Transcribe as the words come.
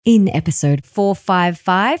In episode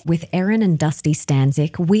 455 with Erin and Dusty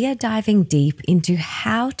Stanczyk, we are diving deep into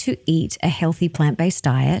how to eat a healthy plant-based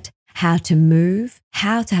diet, how to move,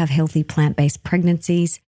 how to have healthy plant-based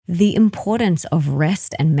pregnancies, the importance of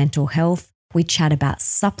rest and mental health. We chat about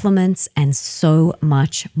supplements and so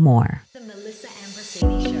much more.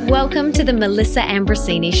 Welcome to the Melissa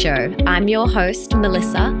Ambrosini Show. I'm your host,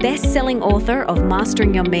 Melissa, best-selling author of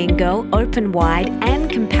Mastering Your Mean Girl, Open Wide, and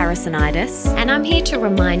Comparisonitis. And I'm here to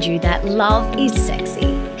remind you that love is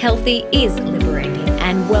sexy, healthy is liberating,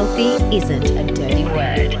 and wealthy isn't a dirty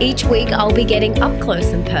word. Each week, I'll be getting up close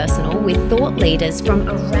and personal with thought leaders from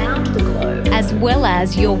around the globe, as well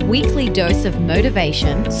as your weekly dose of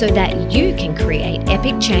motivation so that you can create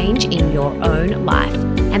epic change in your own life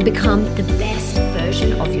and become the best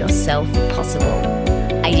version of yourself possible.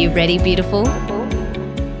 Are you ready, beautiful?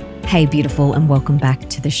 Hey, beautiful, and welcome back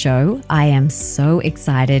to the show. I am so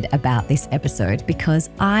excited about this episode because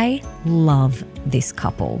I love this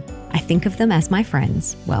couple. I think of them as my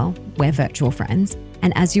friends. Well, we're virtual friends.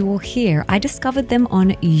 And as you will hear, I discovered them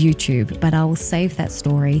on YouTube, but I will save that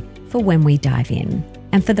story for when we dive in.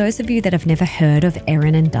 And for those of you that have never heard of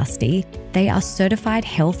Erin and Dusty, they are certified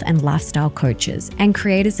health and lifestyle coaches and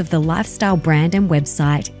creators of the lifestyle brand and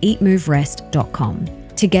website eatmoverest.com.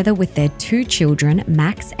 Together with their 2 children,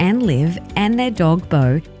 Max and Liv, and their dog,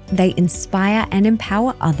 Bo, they inspire and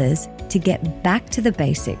empower others to get back to the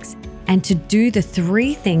basics and to do the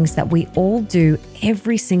 3 things that we all do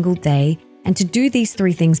every single day, and to do these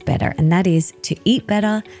 3 things better. And that is to eat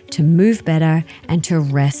better, to move better, and to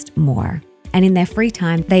rest more. And in their free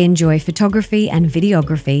time, they enjoy photography and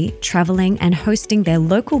videography, traveling and hosting their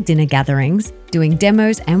local dinner gatherings, doing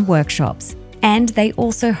demos and workshops. And they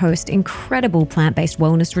also host incredible plant-based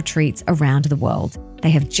wellness retreats around the world. They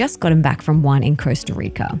have just gotten back from one in Costa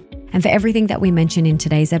Rica. And for everything that we mention in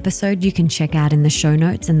today's episode, you can check out in the show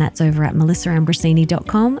notes, and that's over at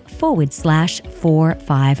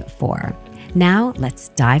melissaambrosini.com/454. Now, let's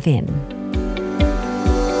dive in.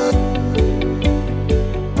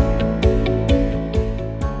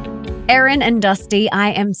 Erin and Dusty, I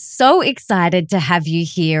am so excited to have you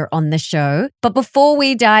here on the show. But before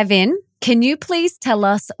we dive in, can you please tell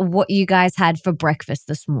us what you guys had for breakfast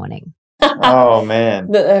this morning? Oh,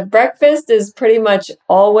 man. The breakfast is pretty much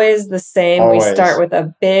always the same. Always. We start with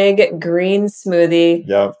a big green smoothie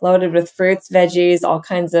loaded with fruits, veggies, all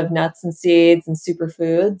kinds of nuts and seeds and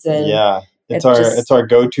superfoods. And yeah, it's our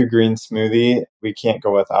go-to green smoothie. We can't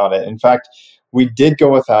go without it. In fact, we did go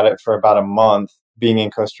without it for about a month being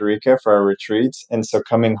in Costa Rica for our retreats. And so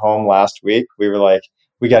coming home last week, we were like,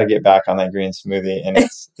 we got to get back on that green smoothie. And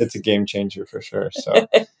it's a game changer for sure. So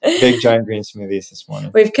big, giant green smoothies this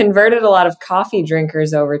morning. We've converted a lot of coffee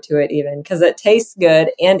drinkers over to it even because it tastes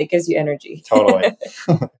good and it gives you energy. Totally.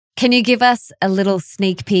 Can you give us a little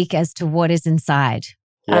sneak peek as to what is inside?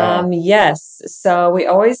 Yeah. Yes. So we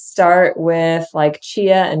always start with like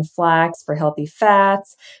chia and flax for healthy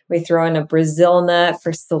fats. We throw in a Brazil nut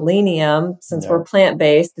for selenium. Since we're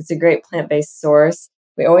plant-based, it's a great plant-based source.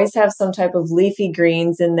 We always have some type of leafy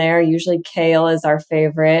greens in there. Usually kale is our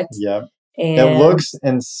favorite. Yeah. And it looks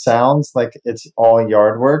and sounds like it's all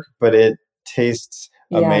yard work, but it tastes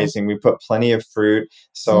amazing. We put plenty of fruit.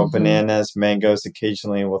 So bananas, mangoes,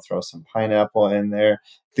 occasionally we'll throw some pineapple in there.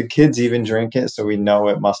 The kids even drink it, so we know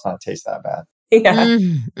it must not taste that bad. Yeah.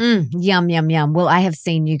 Yum, yum, yum. Well, I have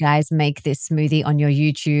seen you guys make this smoothie on your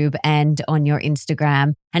YouTube and on your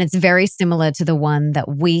Instagram, and it's very similar to the one that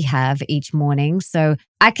we have each morning. So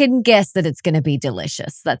I can guess that it's going to be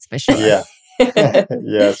delicious. That's for sure. Yeah.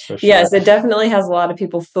 Yes, for sure. Yes, it definitely has a lot of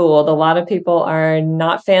people fooled. A lot of people are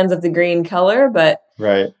not fans of the green color, but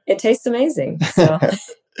it tastes amazing. So.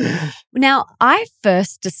 Now, I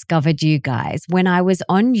first discovered you guys when I was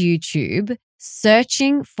on YouTube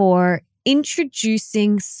searching for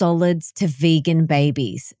introducing solids to vegan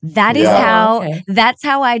babies. That is that's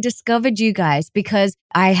how I discovered you guys, because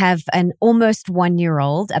I have an almost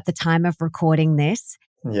 1-year-old at the time of recording this.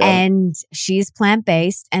 Yeah. And she's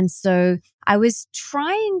plant-based. And so I was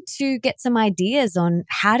trying to get some ideas on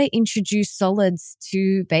how to introduce solids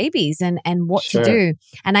to babies and what to do.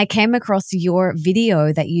 And I came across your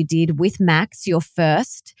video that you did with Max, your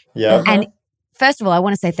first. Yeah. And first of all, I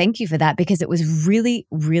want to say thank you for that because it was really,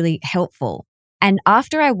 really helpful. And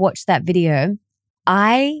after I watched that video,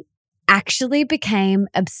 I actually became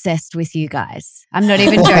obsessed with you guys. I'm not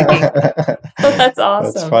even joking. That's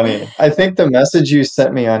awesome. That's funny. I think the message you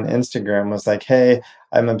sent me on Instagram was like, hey,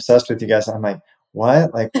 I'm obsessed with you guys. I'm like,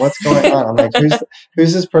 what? Like, what's going on? I'm like,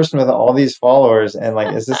 who's this person with all these followers? And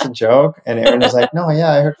like, is this a joke? And Erin was like, no,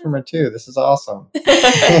 yeah, I heard from her too. This is awesome.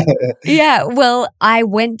 Yeah. Well, I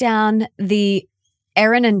went down the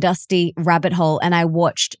Erin and Dusty rabbit hole and I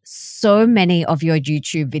watched so many of your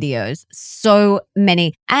YouTube videos, so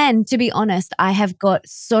many. And to be honest, I have got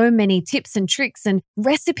so many tips and tricks and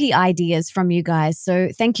recipe ideas from you guys. So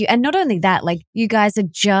thank you. And not only that, like you guys are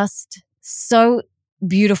just so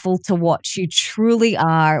beautiful to watch. You truly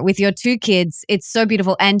are with your 2 kids. It's so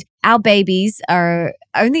beautiful. And our babies are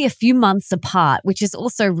only a few months apart, which is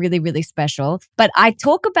also really, really special. But I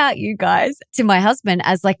talk about you guys to my husband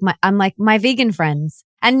as like I'm like my vegan friends.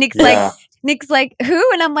 And Nick's like, who?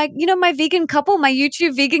 And I'm like, my vegan couple, my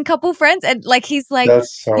YouTube vegan couple friends. And like, he's like,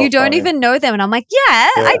 so you don't funny. Even know them. And I'm like, yeah.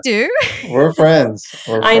 I do. We're friends.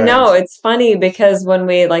 I know. It's funny because when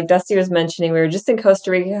we, like Dusty was mentioning, we were just in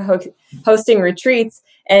Costa Rica hosting retreats,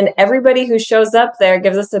 and everybody who shows up there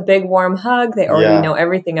gives us a big warm hug. They already know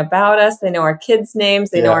everything about us. They know our kids'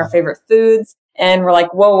 names. They know our favorite foods. And we're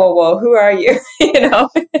like, whoa, who are you?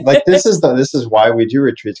 Like this is why we do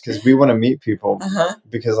retreats, because we want to meet people.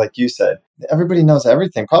 Because like you said, everybody knows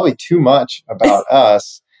everything, probably too much about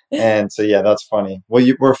us. And so, that's funny. Well,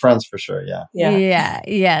 we're friends for sure. Yeah.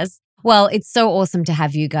 Yes. Well, it's so awesome to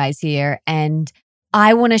have you guys here. And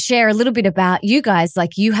I want to share a little bit about you guys.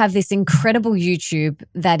 Like you have this incredible YouTube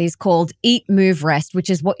that is called Eat, Move, Rest, which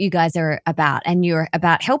is what you guys are about. And you're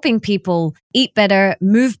about helping people eat better,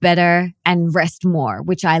 move better, and rest more,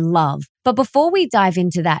 which I love. But before we dive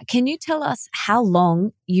into that, can you tell us how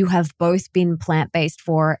long you have both been plant-based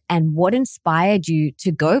for and what inspired you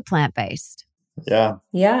to go plant-based?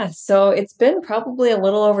 Yeah. So it's been probably a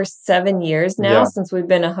little over 7 years now since we've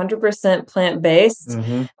been 100% plant-based,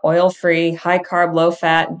 oil-free, high-carb,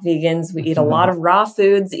 low-fat vegans. We eat a lot of raw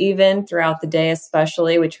foods even throughout the day,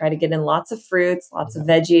 especially. We try to get in lots of fruits, lots of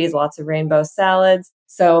veggies, lots of rainbow salads.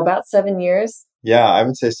 So about 7 years. Yeah, I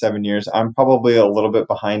would say 7 years. I'm probably a little bit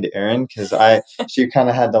behind Erin because she kind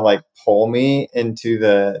of had to like pull me into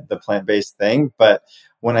the plant-based thing. But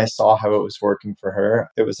when I saw how it was working for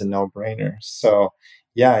her, it was a no-brainer. So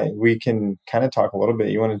we can kind of talk a little bit.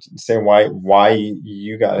 You want to say why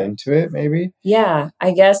you got into it, maybe? Yeah,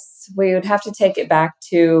 I guess we would have to take it back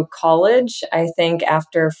to college. I think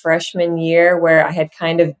after freshman year where I had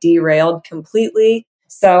kind of derailed completely.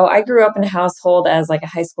 So I grew up in a household as like a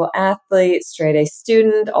high school athlete, straight A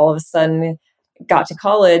student. All of a sudden got to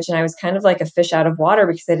college and I was kind of like a fish out of water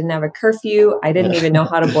because I didn't have a curfew. I didn't even know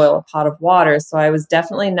how to boil a pot of water. So I was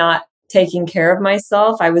definitely not taking care of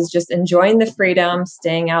myself. I was just enjoying the freedom,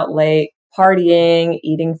 staying out late, partying,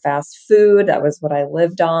 eating fast food. That was what I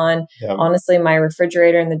lived on. Yep. Honestly, my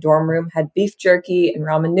refrigerator in the dorm room had beef jerky and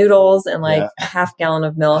ramen noodles and like a half gallon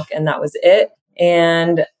of milk, and that was it.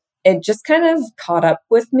 And it just kind of caught up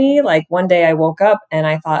with me. Like one day I woke up and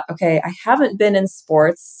I thought, okay, I haven't been in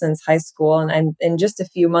sports since high school. And I'm in just a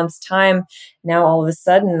few months' time, now all of a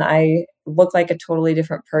sudden I look like a totally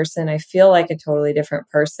different person. I feel like a totally different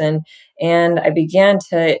person. And I began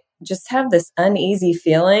to just have this uneasy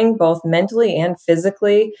feeling, both mentally and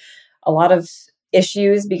physically. A lot of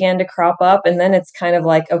issues began to crop up. And then it's kind of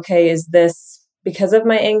like, okay, is this because of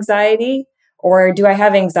my anxiety? Or do I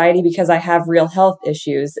have anxiety because I have real health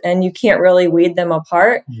issues? And you can't really weed them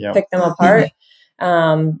apart, pick them apart.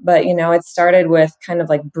 But, it started with kind of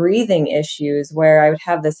like breathing issues where I would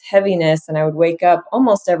have this heaviness and I would wake up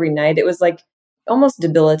almost every night. It was like almost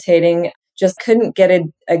debilitating. Just couldn't get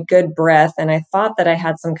a good breath. And I thought that I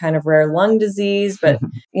had some kind of rare lung disease, but,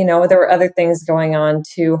 there were other things going on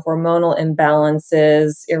too, hormonal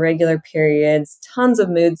imbalances, irregular periods, tons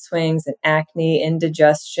of mood swings and acne,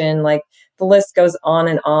 indigestion, like the list goes on.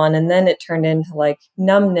 And then it turned into like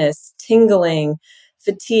numbness, tingling,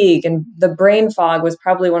 fatigue, and the brain fog was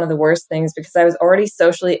probably one of the worst things because I was already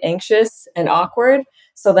socially anxious and awkward.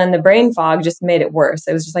 So then the brain fog just made it worse.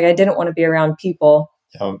 It was just like, I didn't want to be around people.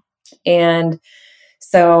 Yep. And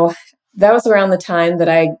so that was around the time that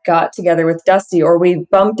I got together with Dusty, or we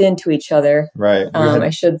bumped into each other. Right. I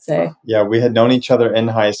should say. Yeah, we had known each other in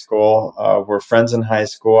high school. We're friends in high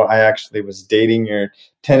school. I actually was dating your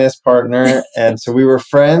tennis partner. And so we were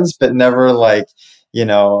friends, but never like,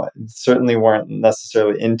 certainly weren't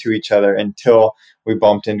necessarily into each other until we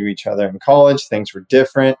bumped into each other in college. Things were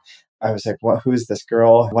different. I was like, who's this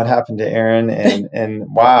girl? What happened to Erin? And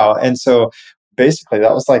wow. And so basically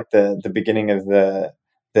that was like the beginning of the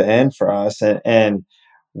end for us. And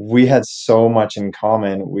we had so much in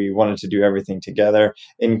common. We wanted to do everything together,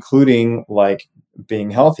 including like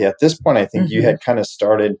being healthy. At this point, I think you had kind of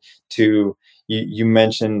started to, you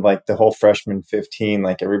mentioned like the whole freshman 15,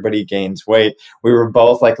 like everybody gains weight. We were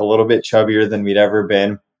both like a little bit chubbier than we'd ever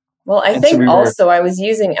been. Well, I think also I was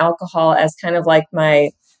using alcohol as kind of like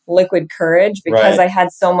my liquid courage because I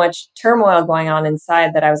had so much turmoil going on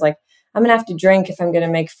inside that I was like, I'm going to have to drink if I'm going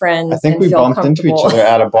to make friends. I think we bumped into each other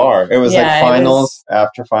at a bar. It was like finals,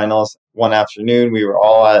 after finals. One afternoon, we were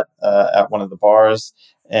all at one of the bars,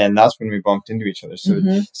 and that's when we bumped into each other.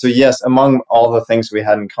 So yes, among all the things we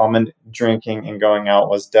had in common, drinking and going out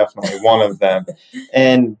was definitely one of them.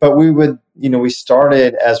 But we would,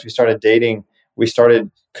 as we started dating, we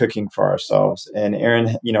started cooking for ourselves. And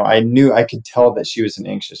Erin, I could tell that she was an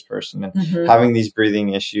anxious person and having these breathing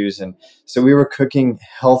issues. And so we were cooking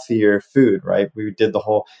healthier food, right? We did the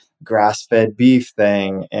whole grass-fed beef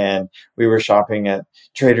thing, and we were shopping at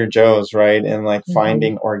Trader Joe's, right? And like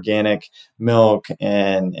finding organic milk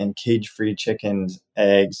and cage-free chickens,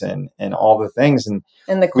 eggs, and all the things. And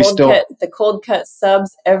the cold cut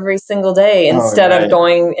subs every single day instead of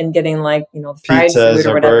going and getting like, fried pizzas food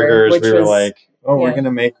or whatever, burgers. We were like, we're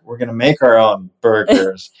gonna make our own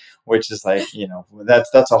burgers, which is like,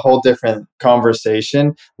 that's a whole different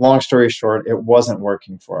conversation. Long story short, it wasn't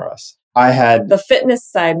working for us. The fitness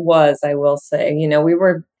side I will say,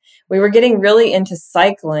 we were getting really into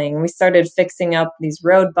cycling. We started fixing up these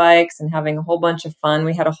road bikes and having a whole bunch of fun.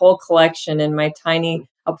 We had a whole collection in my tiny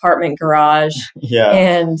apartment garage.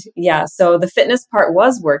 So the fitness part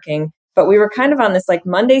was working, but we were kind of on this like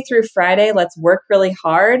Monday through Friday, let's work really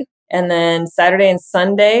hard. And then Saturday and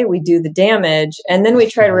Sunday, we do the damage. And then we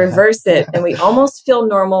try to reverse it. And we almost feel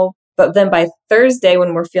normal. But then by Thursday,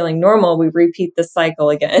 when we're feeling normal, we repeat the cycle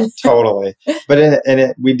again. Totally. But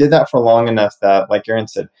we did that for long enough that, like Erin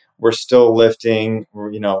said, we're still lifting,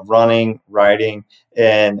 running, riding,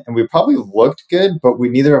 and we probably looked good, but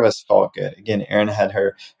neither of us felt good. Again, Erin had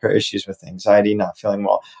her issues with anxiety, not feeling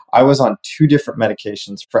well. I was on 2 different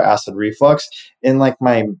medications for acid reflux in like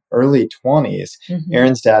my early 20s.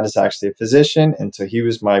 Erin's dad is actually a physician, and so he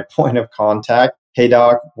was my point of contact. Hey,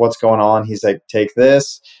 doc, what's going on? He's like, take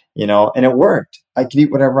this, and it worked. I could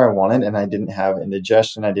eat whatever I wanted, and I didn't have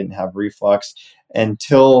indigestion. I didn't have reflux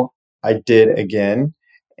until I did again.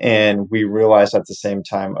 And we realized at the same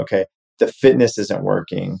time, okay, the fitness isn't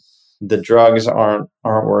working. The drugs aren't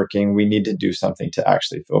working. We need to do something to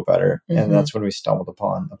actually feel better. And that's when we stumbled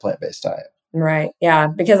upon a plant-based diet. Right. Yeah.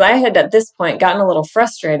 Because I had at this point gotten a little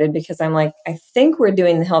frustrated because I'm like, I think we're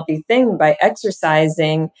doing the healthy thing by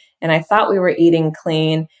exercising. And I thought we were eating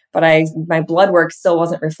clean, but my blood work still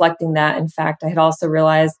wasn't reflecting that. In fact, I had also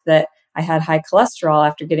realized that I had high cholesterol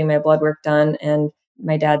after getting my blood work done. And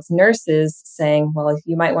my dad's nurses saying, well,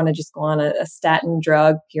 you might want to just go on a statin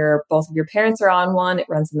drug. Both of your parents are on one. It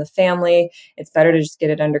runs in the family. It's better to just get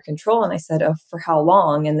it under control. And I said, oh, for how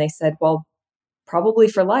long? And they said, well, probably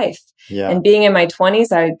for life. Yeah. And being in my 20s,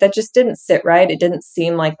 that just didn't sit right. It didn't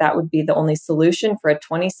seem like that would be the only solution for a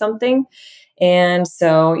 20-something. And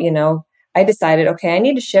so, I decided, okay, I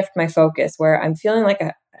need to shift my focus where I'm feeling like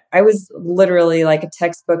I was literally like a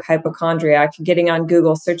textbook hypochondriac, getting on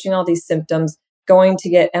Google, searching all these symptoms, going to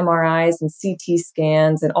get MRIs and CT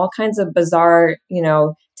scans and all kinds of bizarre,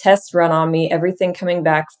 tests run on me, everything coming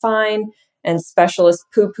back fine, and specialists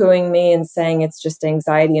poo-pooing me and saying it's just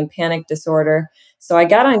anxiety and panic disorder. So I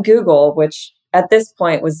got on Google, which at this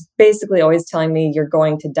point was basically always telling me you're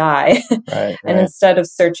going to die. Right. And instead of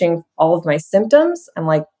searching all of my symptoms, I'm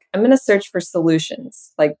like, I'm going to search for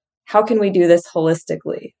solutions. Like, how can we do this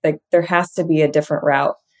holistically? Like, there has to be a different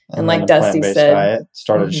route. And like Dusty said, diet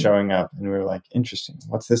started showing up, and we were like, interesting.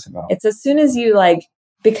 What's this about? It's as soon as you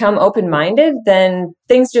become open-minded, then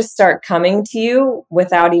things just start coming to you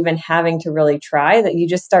without even having to really try, that you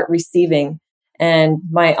just start receiving. And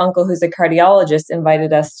my uncle, who's a cardiologist,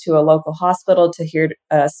 invited us to a local hospital to hear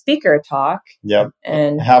a speaker talk. Yep.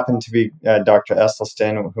 And it happened to be Dr.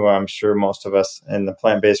 Esselstyn, who I'm sure most of us in the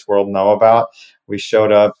plant-based world know about. We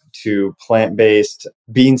showed up to plant-based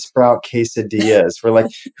bean sprout quesadillas. We're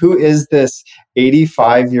like, who is this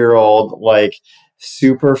 85-year-old,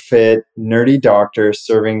 super fit, nerdy doctor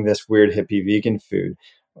serving this weird hippie vegan food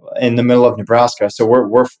in the middle of Nebraska? So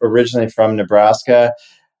we're originally from Nebraska.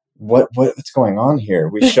 What's going on here?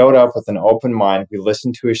 We showed up with an open mind. We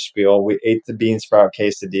listened to his spiel. We ate the bean sprout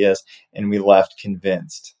quesadillas, and we left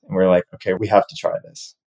convinced. And we're like, okay, we have to try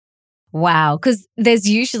this. Wow. Because there's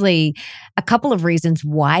usually a couple of reasons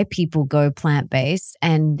why people go plant-based,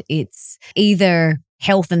 and it's either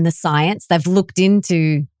health and the science. They've looked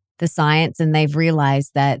into the science and they've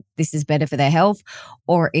realized that this is better for their health,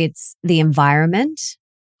 or it's the environment,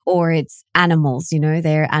 or it's animals,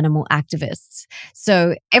 they're animal activists.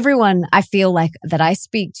 So everyone I feel like that I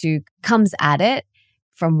speak to comes at it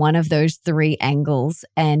from one of those 3 angles.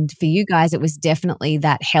 And for you guys, it was definitely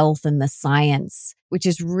that health and the science, which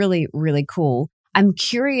is really, really cool. I'm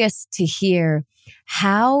curious to hear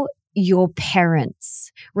how your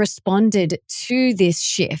parents responded to this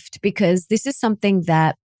shift, because this is something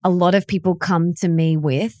that a lot of people come to me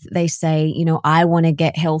with, they say, you know, I want to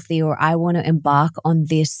get healthy, or I want to embark on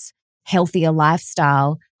this healthier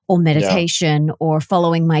lifestyle, or meditation, or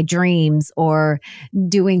following my dreams, or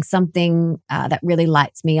doing something that really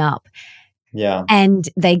lights me up. Yeah. And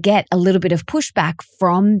they get a little bit of pushback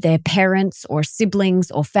from their parents or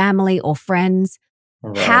siblings or family or friends.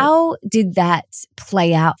 Right. How did that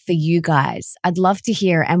play out for you guys? I'd love to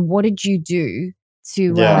hear. And what did you do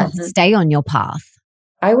to stay on your path?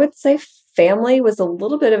 I would say family was a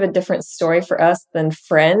little bit of a different story for us than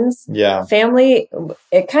friends. Yeah. Family,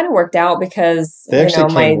 it kind of worked out because they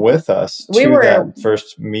actually came with us to that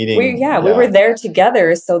first meeting. We were there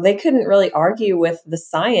together, so they couldn't really argue with the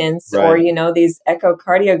science or, you know, these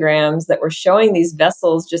echocardiograms that were showing these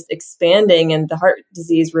vessels just expanding and the heart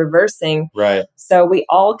disease reversing. Right. So we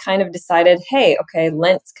all kind of decided, hey, okay,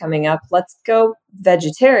 Lent's coming up. Let's go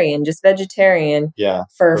vegetarian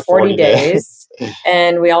for 40 days.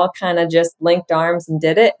 And we all kind of just linked arms and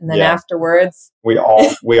did it. And then afterwards, we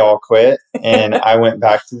all quit. And I went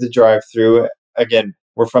back to the drive-through. Again,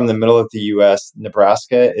 we're from the middle of the U.S.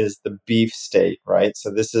 Nebraska is the beef state, right?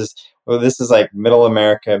 So this is like middle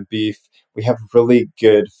America beef. We have really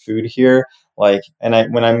good food here. Like,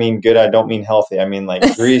 and when I mean good, I don't mean healthy. I mean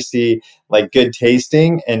like greasy, like good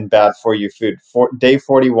tasting and bad for you food. For day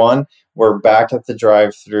 41, we're back at the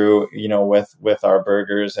drive-through, you know, with our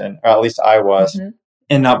burgers, and or at least I was. Mm-hmm.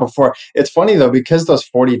 And not before. It's funny though, because those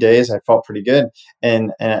 40 days I felt pretty good.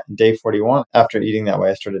 And at day 41, after eating that way,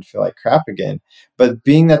 I started to feel like crap again. But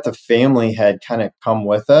being that the family had kind of come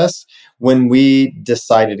with us, when we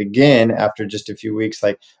decided again, after just a few weeks,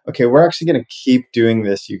 like, okay, we're actually going to keep doing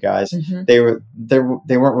this, you guys. Mm-hmm.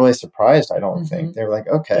 They weren't really surprised, I don't think. They were like,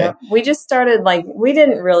 okay. Yeah. We just started we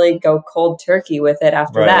didn't really go cold turkey with it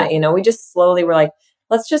after that. You know, we just slowly were like,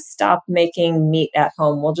 let's just stop making meat at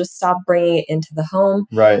home. We'll just stop bringing it into the home.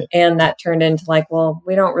 Right. And that turned into well,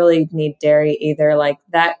 we don't really need dairy either. Like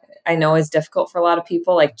that, I know is difficult for a lot of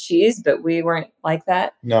people, like cheese, but we weren't like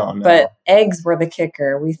that. No. But eggs were the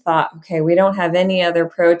kicker. We thought, okay, we don't have any other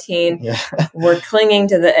protein. Yeah. We're clinging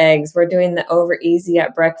to the eggs. We're doing the over easy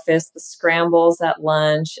at breakfast, the scrambles at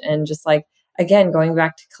lunch, and just again, going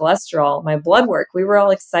back to cholesterol, my blood work, we were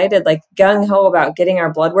all excited, like gung-ho about getting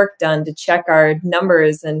our blood work done to check our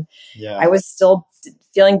numbers. And I was still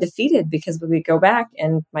feeling defeated because we go back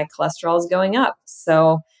and my cholesterol is going up.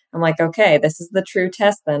 So I'm like, okay, this is the true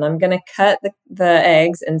test then. I'm going to cut the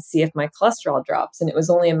eggs and see if my cholesterol drops. And it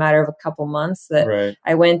was only a matter of a couple months that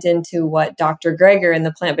I went into what Dr. Greger in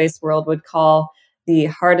the plant-based world would call the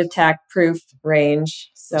heart attack proof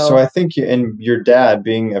range. So I think your dad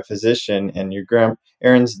being a physician and your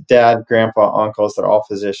Erin's dad, grandpa, uncles, they're all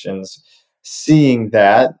physicians. Seeing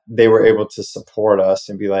that, they were able to support us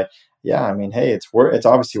and be like, yeah, I mean, hey, it's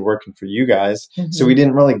obviously working for you guys. Mm-hmm. So we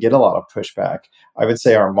didn't really get a lot of pushback. I would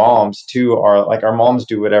say our moms too are like, our moms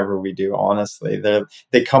do whatever we do. Honestly,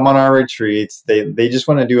 they come on our retreats. They just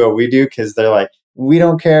want to do what we do because they're like, we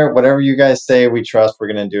don't care. Whatever you guys say, we trust.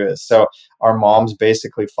 We're going to do it. So our moms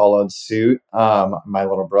basically followed suit. My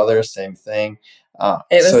little brother, same thing.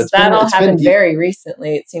 Happened very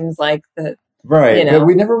recently. It seems like that. Right. You know, but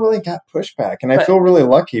we never really got pushback. And I feel really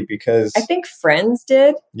lucky because I think friends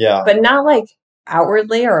did. Yeah. But not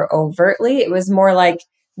outwardly or overtly. It was more like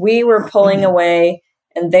we were pulling away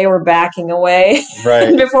and they were backing away. Right.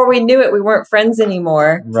 And before we knew it, we weren't friends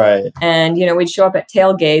anymore. Right. And, we'd show up at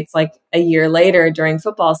tailgates a year later during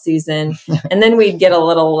football season. And then we'd get a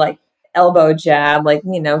little elbow jab,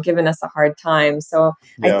 giving us a hard time. So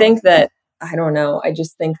I think that, I don't know. I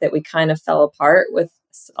just think that we kind of fell apart with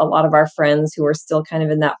a lot of our friends who were still kind of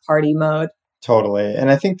in that party mode. Totally.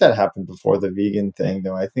 And I think that happened before the vegan thing,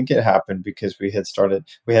 though. I think it happened because we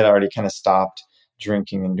had already kind of stopped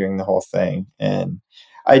drinking and doing the whole thing. And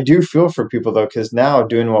I do feel for people, though, because now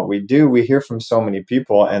doing what we do, we hear from so many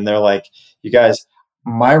people and they're like, you guys,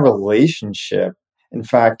 my relationship, in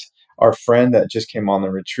fact, our friend that just came on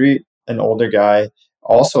the retreat, an older guy,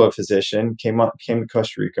 also a physician, came to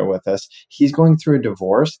Costa Rica with us. He's going through a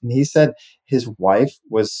divorce, and he said his wife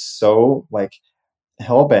was so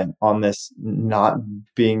hellbent on this not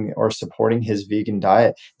being or supporting his vegan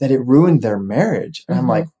diet that it ruined their marriage. And I'm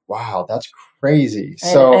like, wow, that's crazy.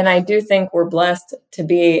 And I do think we're blessed to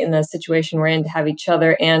be in the situation we're in, to have each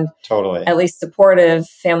other and totally at least supportive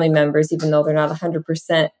family members, even though they're not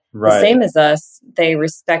 100% the same as us. They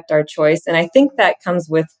respect our choice. And I think that comes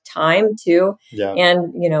with time too. Yeah.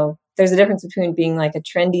 And, there's a difference between being like a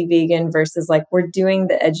trendy vegan versus like we're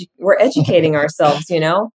educating ourselves,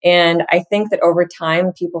 And I think that over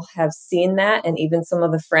time, people have seen that. And even some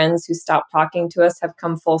of the friends who stopped talking to us have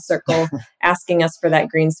come full circle asking us for that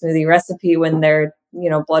green smoothie recipe when their,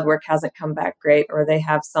 blood work hasn't come back great or they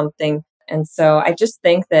have something. And so I just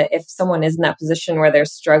think that if someone is in that position where they're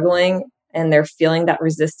struggling and they're feeling that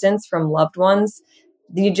resistance from loved ones,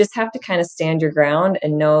 you just have to kind of stand your ground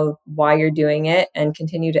and know why you're doing it and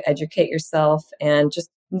continue to educate yourself and just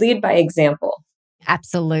lead by example.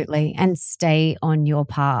 Absolutely. And stay on your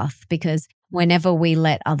path, because whenever we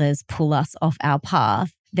let others pull us off our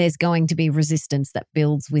path, there's going to be resistance that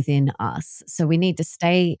builds within us. So we need to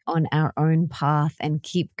stay on our own path and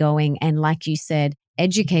keep going. And like you said,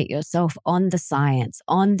 educate yourself on the science,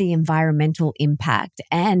 on the environmental impact,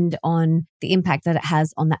 and on the impact that it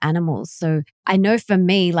has on the animals. So I know for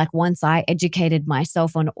me, like once I educated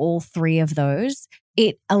myself on all three of those,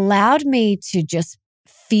 it allowed me to just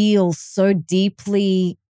feel so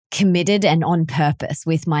deeply committed and on purpose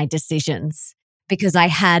with my decisions, because I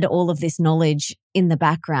had all of this knowledge in the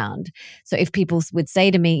background. So if people would say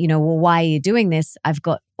to me, well, why are you doing this? I've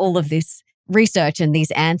got all of this research and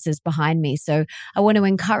these answers behind me. So I want to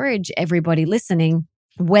encourage everybody listening,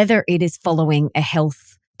 whether it is following a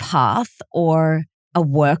health path or a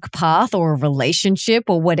work path or a relationship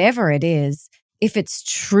or whatever it is, if it's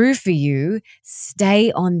true for you,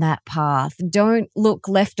 stay on that path. Don't look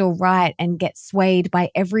left or right and get swayed by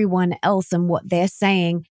everyone else and what they're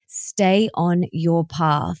saying. Stay on your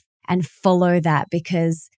path and follow that,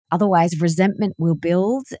 because otherwise resentment will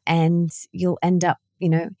build and you'll end up,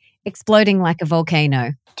 exploding like a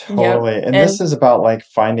volcano. Totally. Yep. And this is about like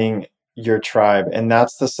finding your tribe, and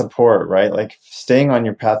that's the support, right? Like staying on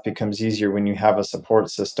your path becomes easier when you have a support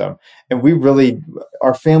system. And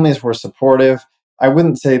our families were supportive. I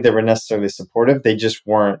wouldn't say they were necessarily supportive. They just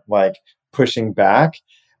weren't like pushing back.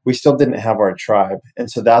 We still didn't have our tribe. And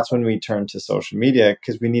so that's when we turned to social media,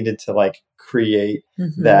 because we needed to like create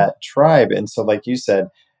that tribe. And so like you said,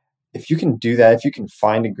 if you can do that, if you can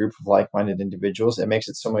find a group of like-minded individuals, it makes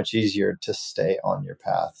it so much easier to stay on your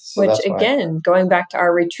path. So which again, going back to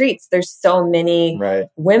our retreats, there's so many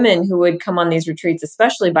women who would come on these retreats,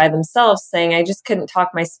 especially by themselves, saying, I just couldn't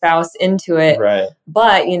talk my spouse into it. Right.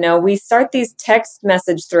 But, we start these text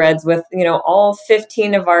message threads with, all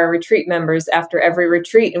 15 of our retreat members after every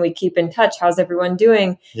retreat, and we keep in touch. How's everyone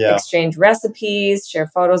doing? Yeah. Exchange recipes, share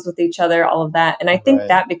photos with each other, all of that. And I think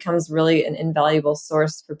that becomes really an invaluable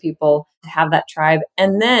source for people to have that tribe.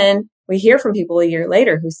 And then we hear from people a year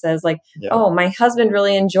later who says like, oh, my husband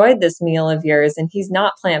really enjoyed this meal of yours and he's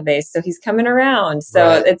not plant-based, so he's coming around.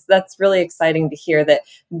 So that's really exciting to hear that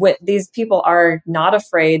these people are not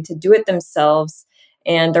afraid to do it themselves,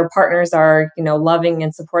 and their partners are, loving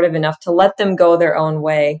and supportive enough to let them go their own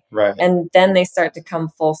way. Right. And then they start to come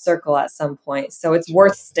full circle at some point. So it's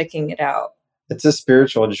worth sticking it out. It's a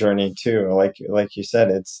spiritual journey too. Like you said,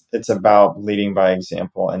 it's about leading by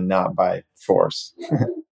example and not by force.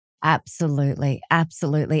 Absolutely.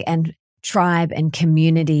 Absolutely. And tribe and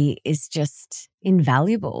community is just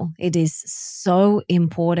invaluable. It is so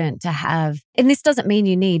important to have. And this doesn't mean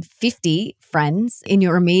you need 50 friends in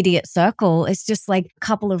your immediate circle. It's just like a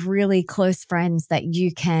couple of really close friends that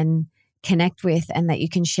you can connect with and that you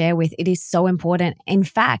can share with. It is so important. In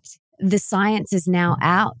fact, the science is now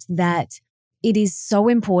out that it is so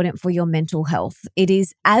important for your mental health. It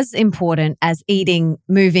is as important as eating,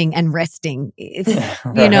 moving, and resting. It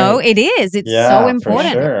is. It's so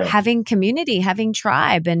important. Sure. Having community, having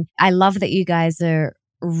tribe. And I love that you guys are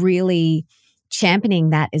really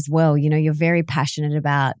championing that as well. You're very passionate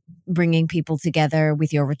about bringing people together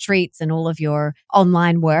with your retreats and all of your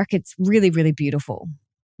online work. It's really, really beautiful.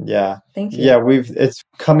 Yeah. Thank you. Yeah, it's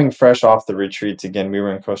coming fresh off the retreats again. We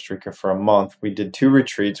were in Costa Rica for a month. We did 2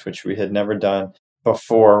 retreats, which we had never done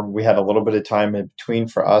before. We had a little bit of time in between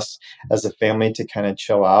for us as a family to kind of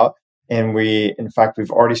chill out. And we've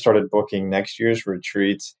already started booking next year's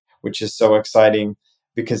retreats, which is so exciting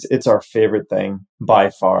because it's our favorite thing by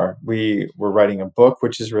far. We're writing a book,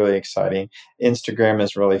 which is really exciting. Instagram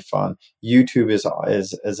is really fun. YouTube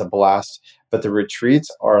is a blast. But the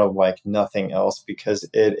retreats are like nothing else because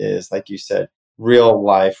it is, like you said, real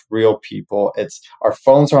life, real people. Our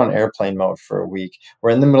phones are on airplane mode for a week. We're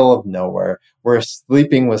in the middle of nowhere. We're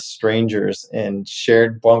sleeping with strangers in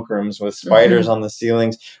shared bunk rooms with spiders on the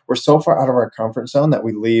ceilings. We're so far out of our comfort zone that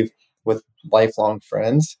we leave with lifelong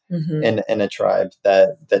friends and a tribe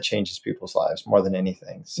that changes people's lives more than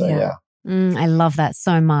anything. So yeah. I love that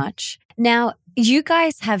so much. Now, you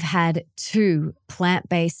guys have had 2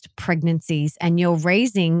 plant-based pregnancies and you're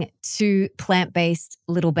raising 2 plant-based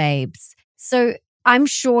little babes. So I'm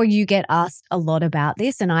sure you get asked a lot about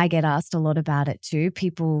this, and I get asked a lot about it too.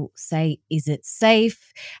 People say, is it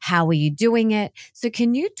safe? How are you doing it? So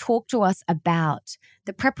can you talk to us about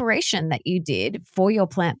the preparation that you did for your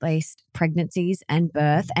plant-based pregnancies and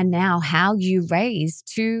birth, and now how you raise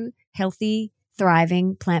two healthy,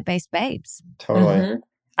 thriving plant-based babes? Totally. Mm-hmm.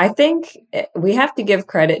 I think we have to give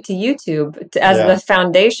credit to YouTube as the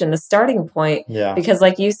foundation, the starting point. Yeah. Because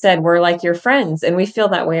like you said, we're like your friends, and we feel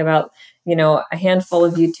that way about, a handful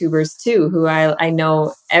of YouTubers too, who I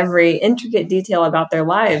know every intricate detail about their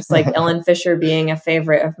lives, like Ellen Fisher being a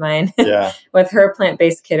favorite of mine. Yeah. With her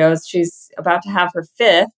plant-based kiddos. She's about to have her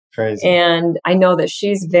fifth. Crazy. And I know that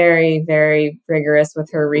she's very, very rigorous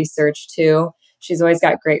with her research too. She's always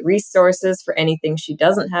got great resources for anything she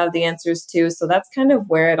doesn't have the answers to. So that's kind of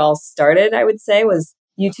where it all started, I would say, was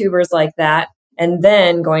YouTubers like that. And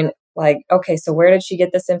then going like, okay, so where did she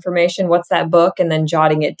get this information? What's that book? And then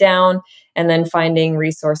jotting it down, and then finding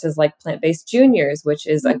resources like Plant-Based Juniors, which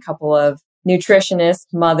is a couple of nutritionist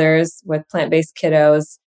mothers with plant-based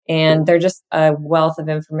kiddos. And they're just a wealth of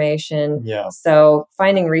information. Yeah. So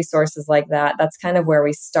finding resources like that, that's kind of where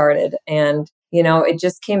we started. And, it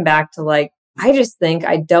just came back to like, I just think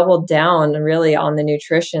I doubled down really on the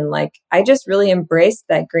nutrition. Like I just really embraced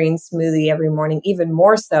that green smoothie every morning, even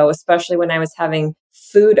more so, especially when I was having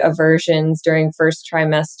food aversions during first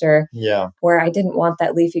trimester. Yeah. Where I didn't want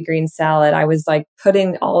that leafy green salad. I was like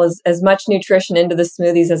putting as much nutrition into the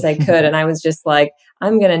smoothies as I could. And I was just like,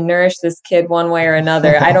 I'm going to nourish this kid one way or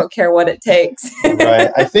another. I don't care what it takes.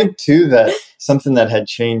 Right. I think too that something that had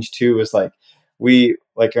changed too was like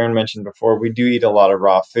like Erin mentioned before, we do eat a lot of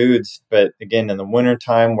raw foods, but again, in the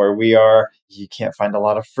wintertime where we are, you can't find a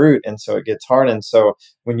lot of fruit. And so it gets hard. And so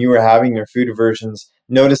when you were having your food aversions,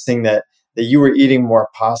 noticing that you were eating more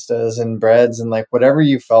pastas and breads and like whatever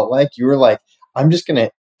you felt like, you were like, I'm just going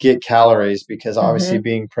to get calories because obviously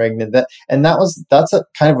being pregnant, that's a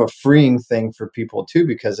kind of a freeing thing for people too,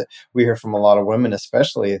 because we hear from a lot of women,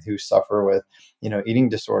 especially who suffer with, eating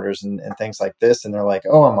disorders and things like this. And they're like,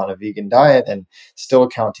 oh, I'm on a vegan diet and still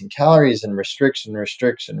counting calories and restriction.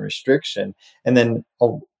 And then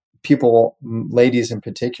people, ladies in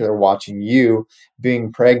particular, watching you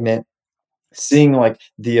being pregnant, seeing like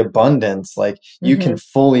the abundance, like you can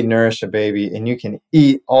fully nourish a baby and you can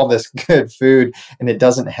eat all this good food and it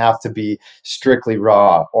doesn't have to be strictly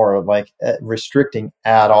raw or like restricting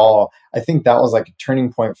at all. I think that was like a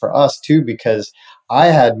turning point for us too, because I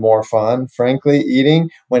had more fun, frankly, eating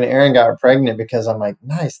when Erin got pregnant, because I'm like,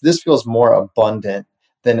 nice, this feels more abundant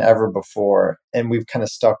than ever before. And we've kind of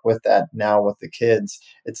stuck with that now with the kids.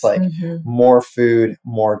 It's like more food,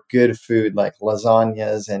 more good food, like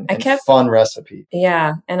lasagnas and fun recipe.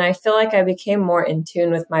 Yeah. And I feel like I became more in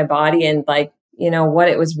tune with my body and like, what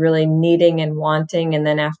it was really needing and wanting. And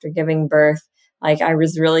then after giving birth, like I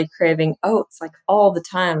was really craving oats like all the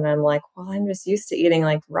time. And I'm like, well, I'm just used to eating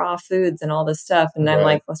like raw foods and all this stuff. And I'm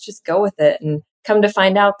like, let's just go with it. And come to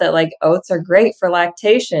find out that like oats are great for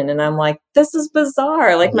lactation. And I'm like, this is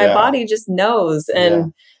bizarre. Like my body just knows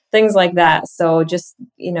and things like that. So just,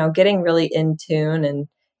 getting really in tune and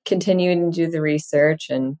continuing to do the research.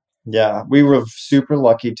 And yeah, we were super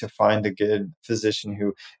lucky to find a good physician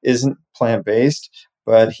who isn't plant-based,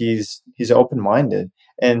 but he's open-minded.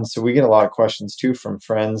 And so we get a lot of questions too from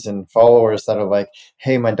friends and followers that are like,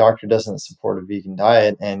 hey, my doctor doesn't support a vegan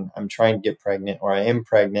diet and I'm trying to get pregnant, or I am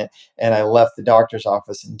pregnant and I left the doctor's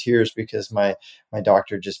office in tears because my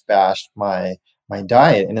doctor just bashed my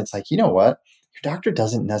diet. And it's like, you know what? Your doctor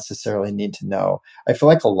doesn't necessarily need to know. I feel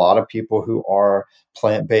like a lot of people who are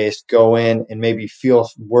plant-based go in and maybe feel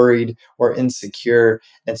worried or insecure.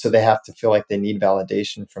 And so they have to feel like they need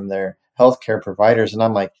validation from their healthcare providers. And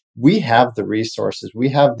I'm like, we have the resources. We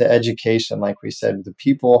have the education. Like we said, the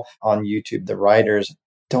people on YouTube, the writers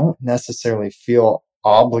don't necessarily feel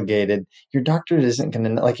obligated. Your doctor isn't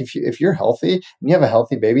going to, like, if you're healthy and you have a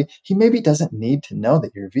healthy baby, he maybe doesn't need to know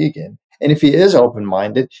that you're vegan. And if he is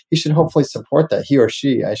open-minded, he should hopefully support that. He or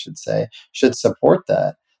she, I should say, should support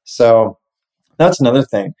that. So that's another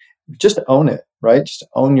thing. Just own it, right? Just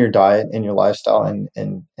own your diet and your lifestyle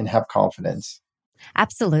and have confidence.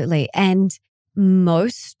 Absolutely. And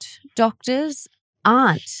most doctors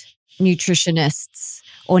aren't nutritionists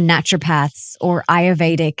or naturopaths or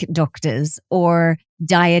Ayurvedic doctors or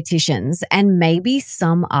dietitians. And maybe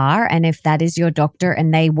some are. And if that is your doctor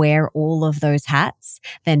and they wear all of those hats,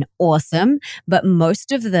 then awesome. But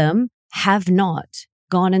most of them have not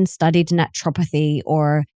gone and studied naturopathy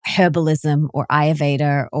or herbalism or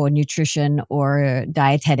Ayurveda or nutrition or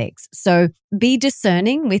dietetics. So be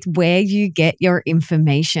discerning with where you get your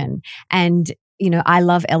information. And I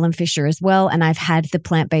love Ellen Fisher as well. And I've had the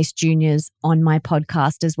plant-based juniors on my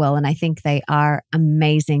podcast as well. And I think they are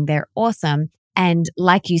amazing. They're awesome. And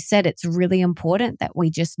like you said, it's really important that we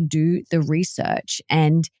just do the research.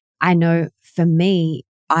 And I know for me,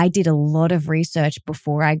 I did a lot of research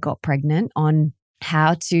before I got pregnant on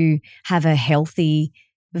how to have a healthy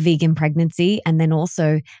vegan pregnancy, and then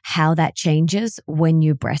also how that changes when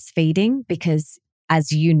you're breastfeeding, because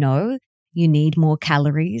as you know, you need more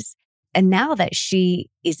calories. And now that she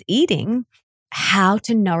is eating, how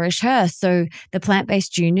to nourish her. So the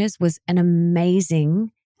plant-based juniors was an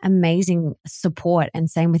amazing support, and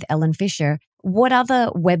same with Ellen Fisher. What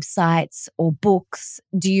other websites or books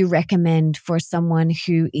do you recommend for someone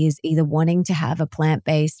who is either wanting to have a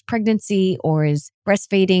plant-based pregnancy or is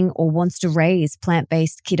breastfeeding or wants to raise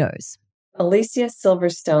plant-based kiddos? Alicia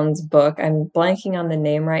Silverstone's book, I'm blanking on the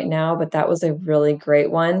name right now, but that was a really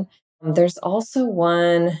great one. There's also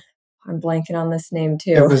one, I'm blanking on this name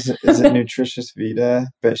too. Is it Nutritious Vita?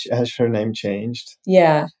 But has her name changed?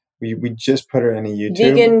 Yeah. We just put her in a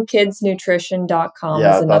YouTube. VeganKidsNutrition.com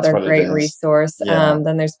is another great resource. Yeah.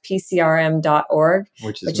 Then there's PCRM.org,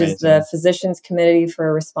 which is the Physicians Committee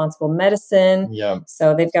for Responsible Medicine. Yeah.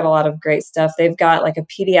 So they've got a lot of great stuff. They've got like a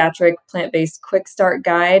pediatric plant-based quick start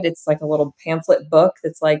guide. It's like a little pamphlet book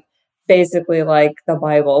that's like basically like the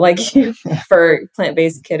Bible, like for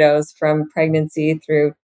plant-based kiddos from pregnancy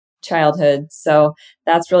through childhood. So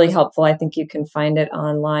that's really helpful. I think you can find it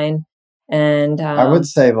online. And I would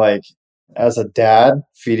say, like, as a dad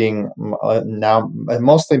feeding now,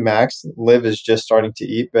 mostly Max, Liv is just starting to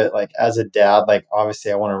eat, but like as a dad, like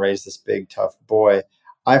obviously I want to raise this big tough boy.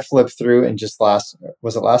 I flipped through and just last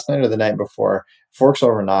night or the night before, Forks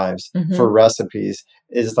Over Knives for recipes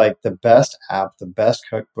is like the best app, the best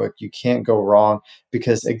cookbook. You can't go wrong,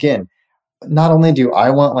 because again, not only do I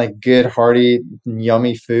want like good, hearty,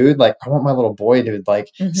 yummy food, like I want my little boy to like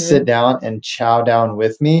sit down and chow down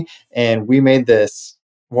with me. And we made this,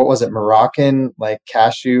 what was it, Moroccan like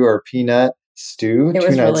cashew or peanut stew 2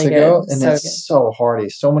 nights ago. And it's so hearty,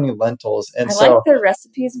 so many lentils. And I like their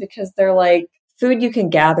recipes because they're like food you can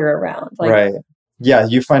gather around. Like, right. Yeah,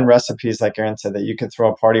 you find recipes, like Erin said, that you could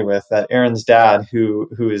throw a party with. That Erin's dad, who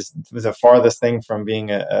is the farthest thing from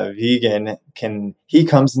being a vegan, he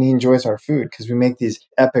comes and he enjoys our food because we make these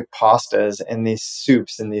epic pastas and these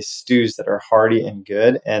soups and these stews that are hearty and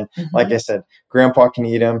good. And like I said, Grandpa can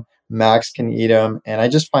eat them, Max can eat them, and I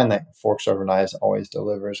just find that Forks Over Knives always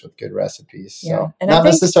delivers with good recipes. So not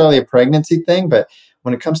necessarily a pregnancy thing, but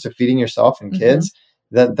when it comes to feeding yourself and kids,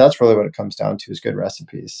 that's really what it comes down to, is good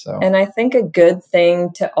recipes. So, and I think a good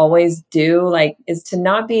thing to always do, like, is to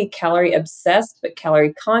not be calorie obsessed, but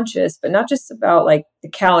calorie conscious, but not just about like the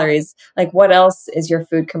calories, like what else is your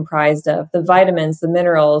food comprised of, the vitamins, the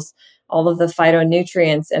minerals, all of the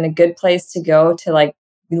phytonutrients. And a good place to go to like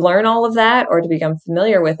learn all of that or to become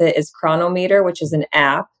familiar with it is Chronometer, which is an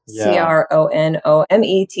app, Chronometer.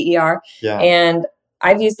 Yeah. And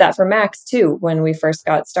I've used that for Max too when we first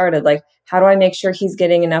got started. Like, how do I make sure he's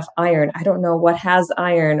getting enough iron? I don't know what has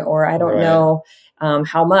iron, or I don't know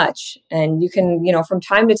how much. And you can, from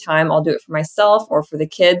time to time, I'll do it for myself or for the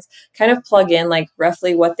kids, kind of plug in like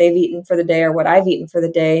roughly what they've eaten for the day or what I've eaten for the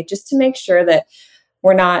day, just to make sure that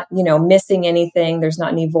we're not, missing anything. There's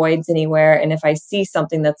not any voids anywhere. And if I see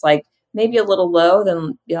something that's like maybe a little low,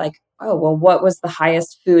 then be like, oh, well, what was the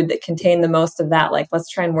highest food that contained the most of that? Like, let's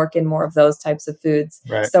try and work in more of those types of foods.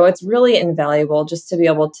 Right. So it's really invaluable just to be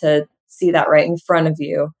able to see that right in front of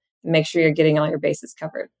you and make sure you're getting all your bases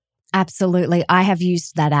covered. Absolutely. I have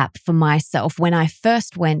used that app for myself. When I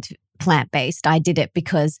first went plant-based, I did it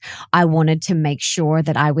because I wanted to make sure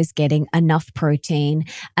that I was getting enough protein,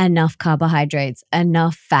 enough carbohydrates,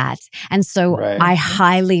 enough fat. And so I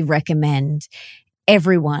highly recommend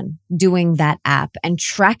everyone doing that app and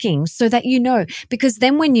tracking so that because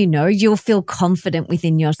then when you'll feel confident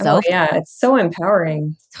within yourself. Oh, yeah, it's so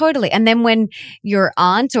empowering. Totally. And then when your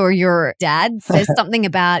aunt or your dad says something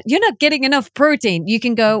about you're not getting enough protein, you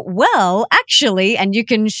can go, well, actually, and you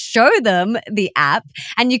can show them the app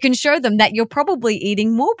and you can show them that you're probably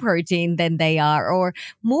eating more protein than they are, or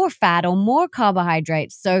more fat or more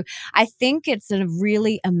carbohydrates. So I think it's a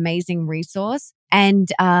really amazing resource. And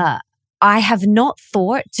I have not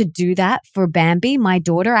thought to do that for Bambi, my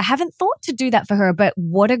daughter. I haven't thought to do that for her, but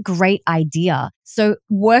what a great idea. So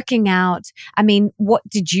working out, what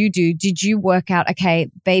did you do? Did you work out,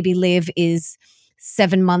 okay, baby Liv is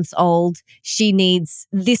 7 months old. She needs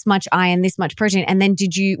this much iron, this much protein. And then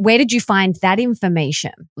where did you find that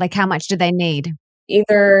information? Like, how much do they need?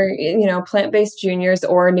 either, Plant-Based Juniors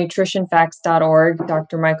or nutritionfacts.org.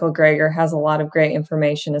 Dr. Michael Greger has a lot of great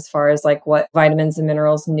information as far as like what vitamins and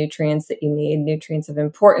minerals and nutrients that you need, nutrients of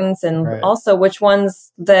importance, and also which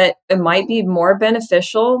ones that it might be more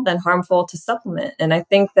beneficial than harmful to supplement. And I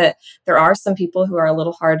think that there are some people who are a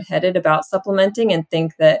little hard-headed about supplementing and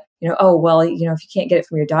think that, if you can't get it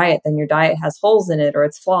from your diet, then your diet has holes in it or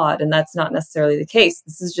it's flawed. And that's not necessarily the case.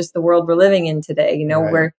 This is just the world we're living in today,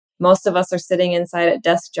 where most of us are sitting inside at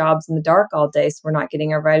desk jobs in the dark all day, so we're not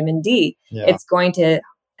getting our vitamin D. Yeah. It's going to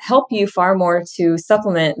help you far more to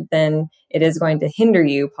supplement than it is going to hinder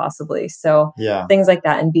you possibly. So things like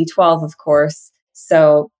that. And B12, of course.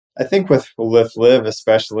 So I think with Live,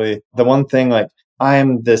 especially, the one thing, like,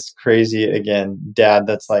 I'm this crazy, again, dad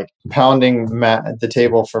that's like pounding the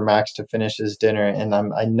table for Max to finish his dinner. And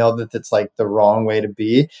I know that that's like the wrong way to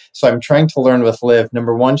be. So I'm trying to learn with Liv.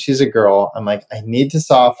 Number one, she's a girl. I'm like, I need to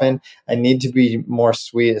soften. I need to be more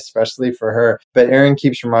sweet, especially for her. But Erin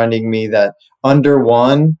keeps reminding me that under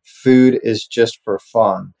one, food is just for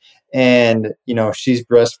fun. And, she's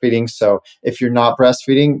breastfeeding. So if you're not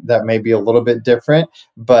breastfeeding, that may be a little bit different,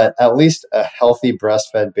 but at least a healthy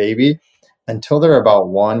breastfed baby, until they're about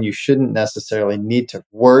one, you shouldn't necessarily need to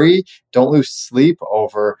worry. Don't lose sleep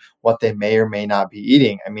over what they may or may not be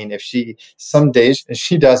eating. I mean, some days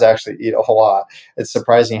she does actually eat a whole lot. It's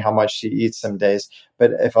surprising how much she eats some days.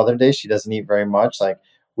 But if other days she doesn't eat very much, like,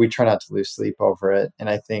 we try not to lose sleep over it. And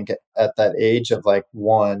I think at that age of like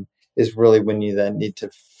one is really when you then need to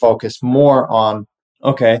focus more on,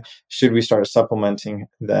 okay, should we start supplementing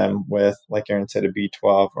them with, like Erin said, a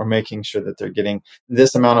B12, or making sure that they're getting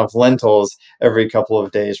this amount of lentils every couple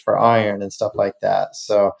of days for iron and stuff like that.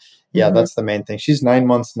 So that's the main thing. She's 9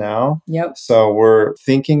 months now. Yep. So we're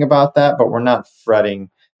thinking about that, but we're not fretting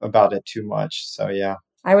about it too much. So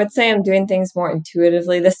I would say I'm doing things more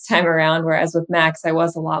intuitively this time around, whereas with Max, I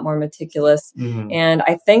was a lot more meticulous. Mm-hmm. And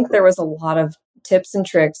I think there was a lot of tips and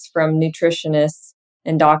tricks from nutritionists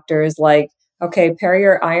and doctors, like, okay, pair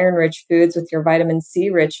your iron-rich foods with your vitamin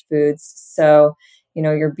C-rich foods. So,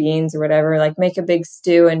 your beans or whatever, like make a big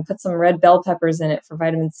stew and put some red bell peppers in it for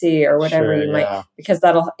vitamin C or whatever might, because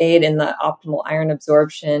that'll aid in the optimal iron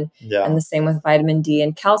absorption. Yeah. And the same with vitamin D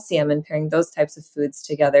and calcium, and pairing those types of foods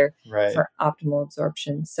together for optimal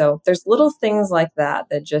absorption. So there's little things like that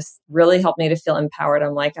just really help me to feel empowered.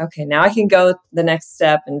 I'm like, okay, now I can go the next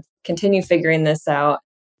step and continue figuring this out.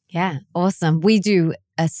 Yeah, awesome. We do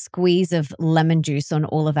a squeeze of lemon juice on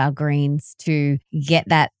all of our greens to get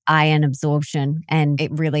that iron absorption, and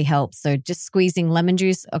it really helps. So just squeezing lemon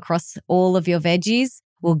juice across all of your veggies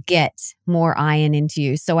will get more iron into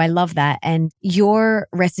you. So I love that. And your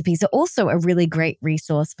recipes are also a really great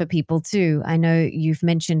resource for people too. I know you've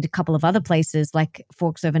mentioned a couple of other places like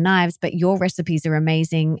Forks Over Knives, but your recipes are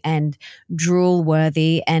amazing and drool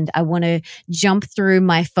worthy. And I want to jump through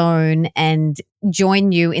my phone and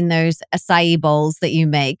join you in those acai bowls that you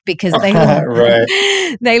make, because they look,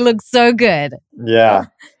 they look so good. Yeah.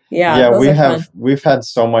 We've had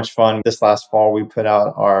so much fun. This last fall, we put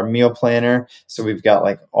out our meal planner. So we've got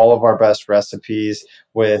like all of our best recipes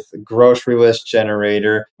with grocery list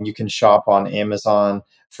generator. You can shop on Amazon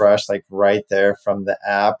Fresh, like right there from the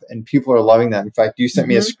app. And people are loving that. In fact, you sent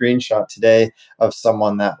me a screenshot today of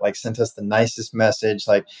someone that like sent us the nicest message.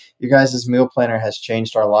 Like, you guys' meal planner has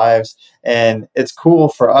changed our lives. And it's cool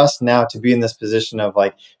for us now to be in this position of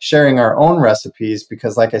like sharing our own recipes,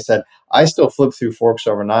 because like I said, I still flip through Forks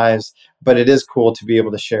Over Knives, but it is cool to be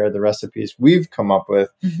able to share the recipes we've come up with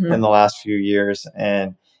in the last few years.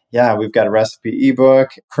 And we've got a recipe ebook.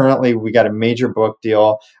 Currently, we got a major book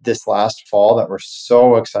deal this last fall that we're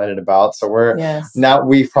so excited about. So now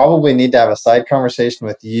we probably need to have a side conversation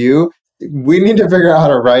with you. We need to figure out how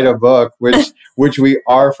to write a book, which we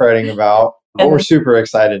are fretting about, but we're super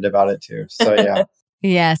excited about it too. So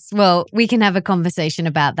Yes. Well, we can have a conversation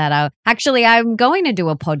about that. I'm going to do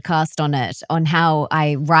a podcast on it, on how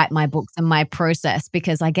I write my books and my process,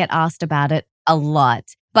 because I get asked about it a lot.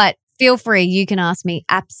 But feel free. You can ask me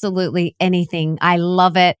absolutely anything. I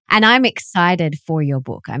love it. And I'm excited for your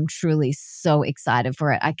book. I'm truly so excited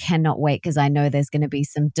for it. I cannot wait, because I know there's going to be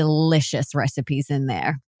some delicious recipes in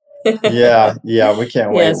there. We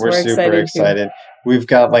can't wait. We're super excited. We've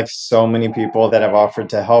got like so many people that have offered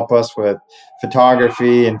to help us with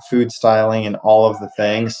photography and food styling and all of the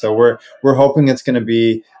things. So we're hoping it's going to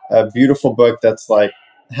be a beautiful book that's like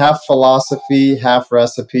half philosophy, half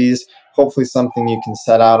recipes. Hopefully something you can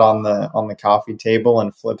set out on the coffee table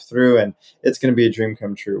and flip through, and it's going to be a dream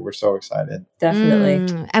come true. We're so excited.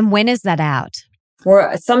 Definitely. And when is that out?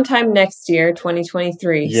 We're sometime next year,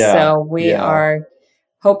 2023. So we are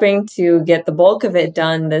hoping to get the bulk of it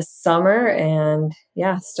done this summer and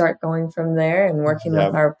start going from there and working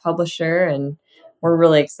with our publisher. And we're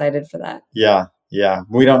really excited for that. Yeah.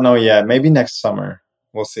 We don't know yet. Maybe next summer.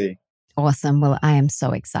 We'll see. Awesome. Well, I am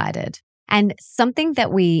so excited. And something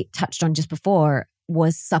that we touched on just before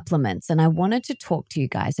was supplements. And I wanted to talk to you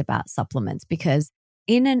guys about supplements because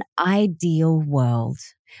in an ideal world,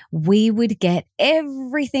 we would get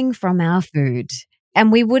everything from our food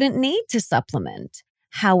and we wouldn't need to supplement.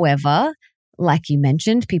 However, like you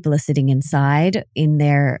mentioned, people are sitting inside in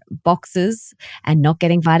their boxes and not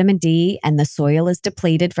getting vitamin D, and the soil is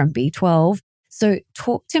depleted from B12. So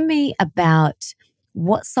talk to me about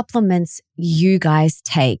what supplements you guys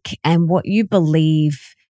take and what you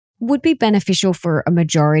believe would be beneficial for a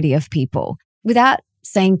majority of people without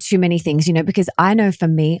saying too many things, because I know for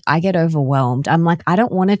me, I get overwhelmed. I'm like, I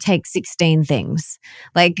don't want to take 16 things.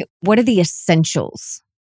 Like, what are the essentials?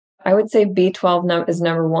 I would say B12 is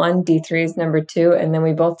number 1, D3 is number 2, and then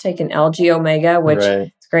we both take an algae omega, which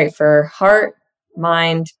is great for heart,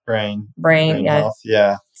 mind, brain health,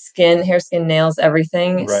 skin, hair, skin, nails,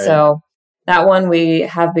 everything. Right. So that one we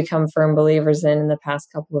have become firm believers in the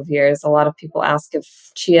past couple of years. A lot of people ask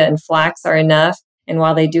if chia and flax are enough. And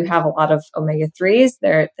while they do have a lot of omega-3s,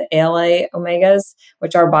 they're the ALA omegas,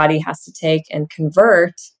 which our body has to take and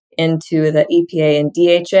convert into the EPA and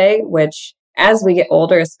DHA, which as we get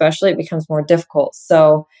older, especially, it becomes more difficult.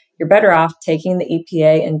 So you're better off taking the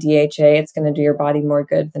EPA and DHA. It's going to do your body more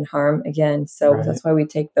good than harm again. So that's why we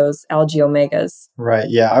take those algae omegas. Right.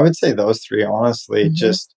 Yeah. I would say those 3, honestly,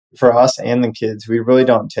 just for us and the kids, we really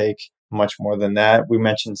don't take much more than that. We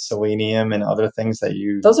mentioned selenium and other things that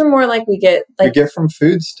those are more like we get from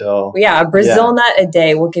food still. Yeah. A Brazil nut a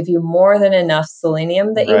day will give you more than enough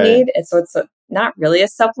selenium that you need. And so it's not really a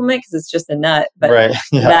supplement because it's just a nut, but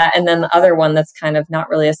that, and then the other one that's kind of not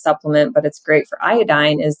really a supplement, but it's great for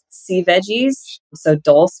iodine is sea veggies. So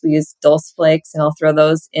dulse, we use dulse flakes, and I'll throw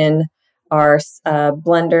those in our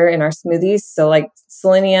blender in our smoothies. So like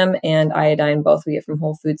selenium and iodine, both we get from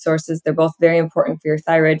whole food sources. They're both very important for your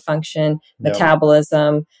thyroid function,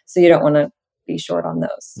 metabolism. So you don't want to be short on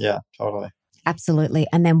those. Yeah, totally. Absolutely.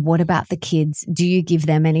 And then what about the kids? Do you give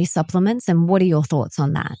them any supplements? And what are your thoughts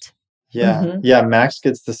on that? Yeah. Max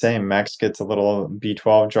gets the same. Max gets a little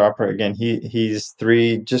B12 dropper. Again, he's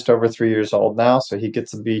just over 3 years old now. So he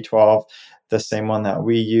gets a B12, the same one that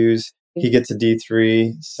we use. He gets a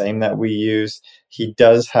D3, same that we use. He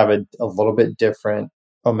does have a little bit different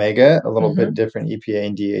omega, a little bit different EPA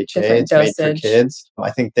and DHA. Different it's dosage. Made for kids.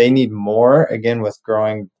 I think they need more, again, with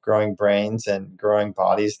growing brains and growing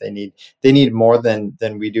bodies. They need more than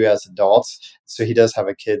we do as adults. So he does have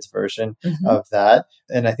a kid's version of that.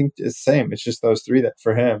 And I think it's the same. It's just those 3 that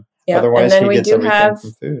for him. Yep. Otherwise, and then he gets everything have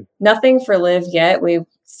from food. Nothing for Liv yet. We've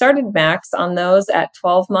started Max on those at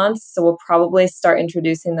 12 months. So we'll probably start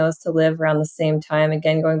introducing those to Liv around the same time.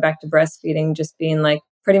 Again, going back to breastfeeding, just being like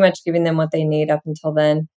pretty much giving them what they need up until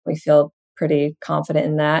then. We feel pretty confident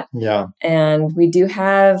in that. Yeah. And we do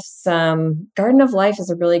have some Garden of Life is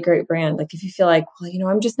a really great brand. Like if you feel like, well,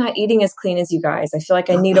 I'm just not eating as clean as you guys. I feel like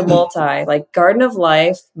I need a multi. Like Garden of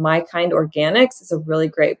Life, My Kind Organics is a really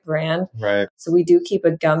great brand. Right. So we do keep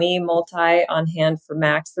a gummy multi on hand for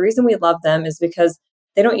Max. The reason we love them is because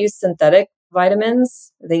they don't use synthetic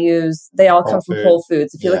vitamins. They all come from Whole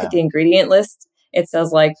Foods. If you look at the ingredient list, it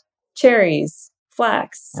says like cherries,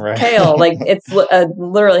 flax, kale, like it's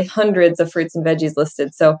literally hundreds of fruits and veggies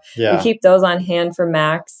listed. So we keep those on hand for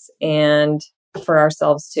Max and for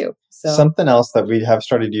ourselves too. So something else that we have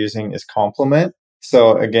started using is Complement.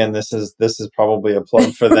 So again, this is probably a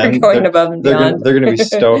plug for them. Going above and beyond. They're going to be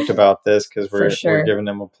stoked about this because we're sure. giving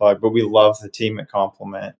them a plug. But we love the team at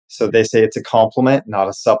Complement. So they say it's a complement, not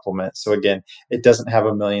a supplement. So again, it doesn't have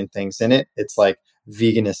a million things in it. It's like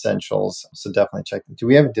vegan essentials. So definitely check them. Do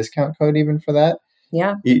we have a discount code even for that?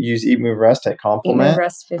 Yeah. Use Eat Move Rest at Complement. Eat Move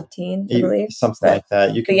Rest 15, I believe. Something like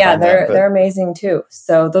that. You can. They're amazing too.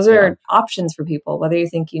 So those are options for people. Whether you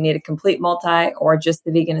think you need a complete multi or just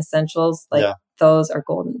the vegan essentials, those are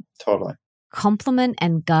golden. Totally. Complement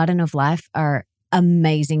and Garden of Life are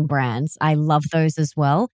amazing brands. I love those as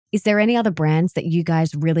well. Is there any other brands that you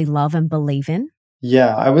guys really love and believe in?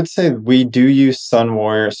 Yeah, I would say we do use Sun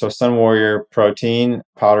Warrior. So Sun Warrior protein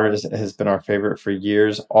powder has been our favorite for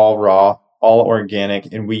years, all raw, all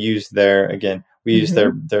organic. And we use their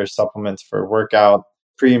supplements for workout,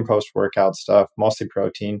 pre and post workout stuff, mostly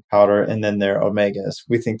protein powder, and then their omegas.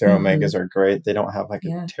 We think their omegas are great. They don't have like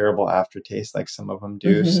a terrible aftertaste like some of them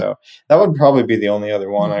do. So that would probably be the only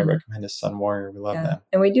other one I recommend is Sun Warrior. We love that.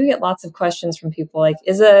 And we do get lots of questions from people like,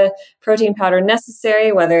 is a protein powder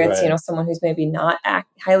necessary? Whether it's, someone who's maybe not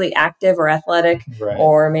highly active or athletic,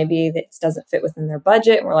 or maybe it doesn't fit within their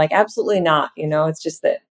budget. And we're like, absolutely not. It's just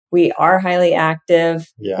that we are highly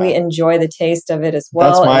active. Yeah. We enjoy the taste of it as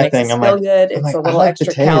well. That's my it makes thing. us feel good. It's a little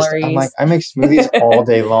extra calories. I'm like, I make smoothies all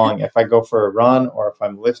day long. If I go for a run or if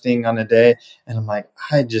I'm lifting on a day and I'm like,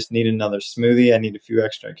 I just need another smoothie. I need a few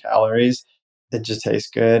extra calories. It just tastes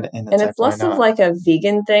good. And it's less of like a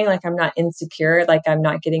vegan thing. Like I'm not insecure. Like I'm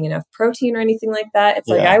not getting enough protein or anything like that. It's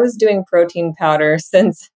like I was doing protein powder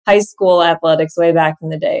since high school athletics way back in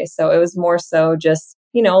the day. So it was more so just,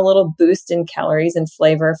 a little boost in calories and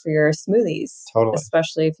flavor for your smoothies. Totally.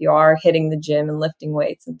 Especially if you are hitting the gym and lifting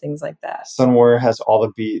weights and things like that. Sun Warrior has all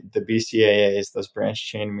the BCAAs, those branched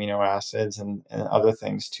chain amino acids and other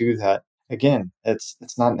things too that, again, it's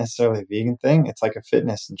not necessarily a vegan thing. It's like a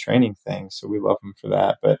fitness and training thing. So we love them for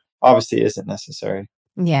that, but obviously isn't necessary.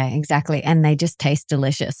 Yeah, exactly. And they just taste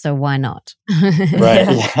delicious. So why not? Right.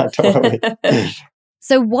 Yeah, totally.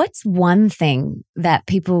 So what's one thing that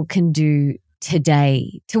people can do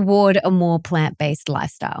today toward a more plant-based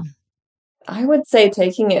lifestyle? I would say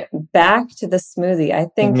taking it back to the smoothie. I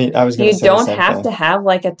think you don't have to have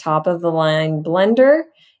like a top of the line blender.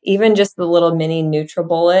 Even just the little mini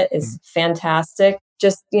NutriBullet is fantastic.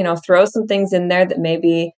 Just, throw some things in there that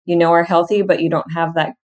maybe are healthy, but you don't have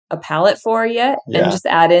a palate for yet. Yeah. And just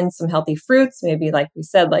add in some healthy fruits, maybe like we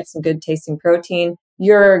said, like some good tasting protein.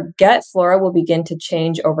 Your gut flora will begin to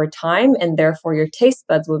change over time, and therefore your taste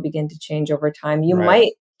buds will begin to change over time. You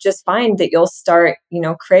might just find that you'll start,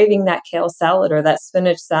 craving that kale salad or that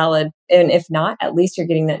spinach salad. And if not, at least you're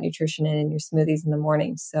getting that nutrition in your smoothies in the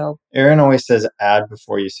morning. So Erin always says add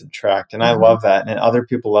before you subtract. And I love that. And other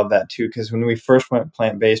people love that too. Because when we first went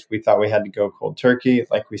plant-based, we thought we had to go cold turkey.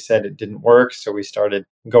 Like we said, it didn't work. So we started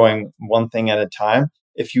going one thing at a time.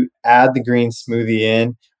 If you add the green smoothie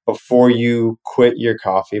in before you quit your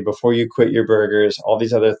coffee, before you quit your burgers, all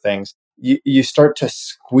these other things, you start to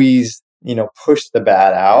squeeze, push the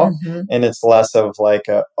bad out. And it's less of like,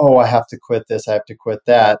 I have to quit this, I have to quit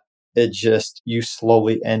that. It just, you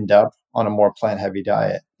slowly end up on a more plant heavy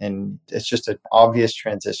diet. And it's just an obvious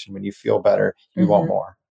transition. When you feel better, you want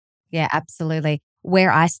more. Yeah, absolutely.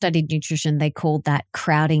 Where I studied nutrition, they called that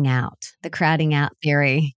crowding out, the crowding out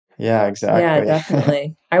theory. Yeah, exactly. Yeah,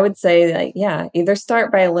 definitely. I would say that, either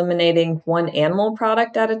start by eliminating one animal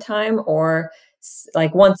product at a time, or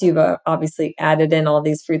like once you've obviously added in all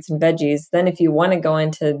these fruits and veggies, then if you want to go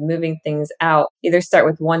into moving things out, either start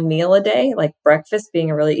with one meal a day, like breakfast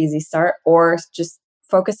being a really easy start, or just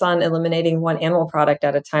focus on eliminating one animal product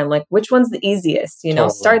at a time. Like which one's the easiest, totally.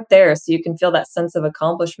 Start there so you can feel that sense of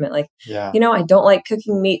accomplishment. Like, I don't like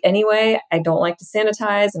cooking meat anyway. I don't like to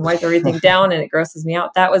sanitize and wipe everything down and it grosses me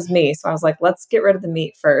out. That was me. So I was like, let's get rid of the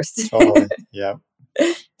meat first. Totally. Yeah.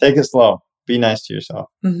 Take it slow. Be nice to yourself.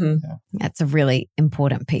 Yeah. That's a really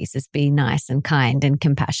important piece, is be nice and kind and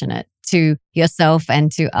compassionate to yourself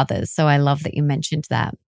and to others. So I love that you mentioned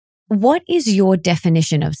that. What is your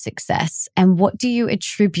definition of success, and what do you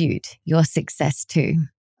attribute your success to?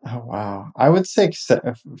 Oh, wow. I would say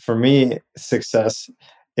for me, success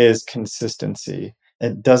is consistency.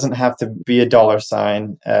 It doesn't have to be a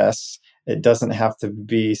 $S. It doesn't have to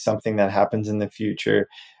be something that happens in the future.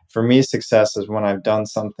 For me, success is when I've done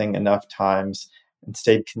something enough times and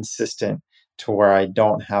stayed consistent to where I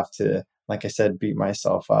don't have to, like I said, beat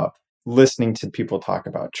myself up. Listening to people talk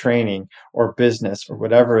about training or business or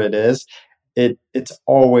whatever it is, it's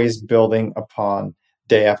always building upon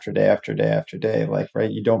day after day after day after day. Like, right,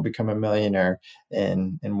 you don't become a millionaire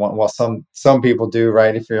in one. Well, some people do,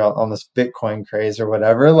 right? If you're on this Bitcoin craze or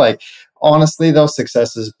whatever. Like, honestly, those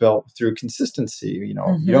successes built through consistency. You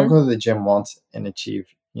don't go to the gym once and achieve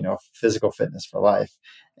physical fitness for life.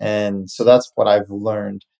 And so that's what I've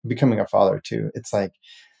learned becoming a father too. It's like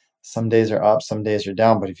some days are up, some days are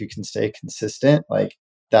down, but if you can stay consistent, like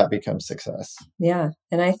that becomes success. Yeah.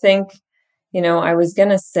 And I think, I was going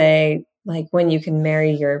to say, like, when you can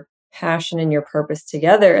marry your passion and your purpose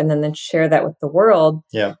together and then share that with the world.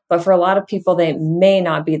 Yeah. But for a lot of people, they may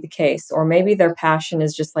not be the case, or maybe their passion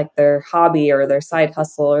is just like their hobby or their side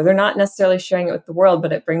hustle, or they're not necessarily sharing it with the world,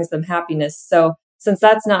 but it brings them happiness. So since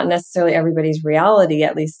that's not necessarily everybody's reality,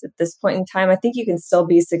 at least at this point in time, I think you can still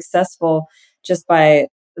be successful just by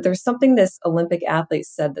there's something this Olympic athlete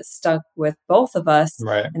said that stuck with both of us.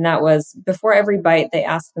 Right. And that was, before every bite, they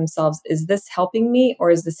ask themselves, is this helping me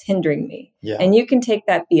or is this hindering me? Yeah. And you can take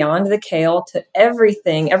that beyond the kale to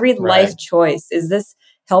everything, every life choice. Is this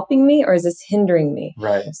helping me or is this hindering me?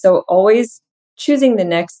 Right. So always choosing the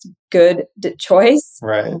next good choice.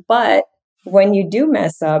 Right. But when you do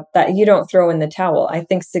mess up, that you don't throw in the towel. I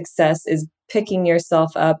think success is picking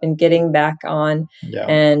yourself up and getting back on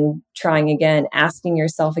and trying again, asking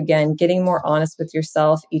yourself again, getting more honest with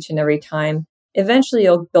yourself each and every time. Eventually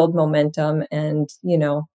you'll build momentum and,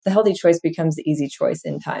 the healthy choice becomes the easy choice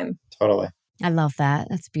in time. Totally. I love that.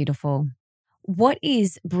 That's beautiful. What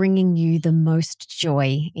is bringing you the most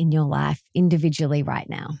joy in your life individually right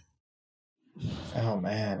now? Oh,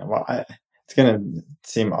 man. Well, it's going to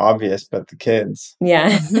seem obvious, but the kids.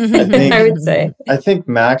 Yeah, I would say. I think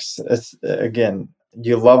Max, again,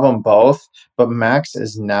 you love them both, but Max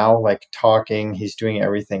is now like talking. He's doing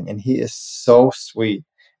everything. And he is so sweet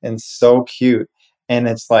and so cute. And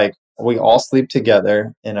it's like we all sleep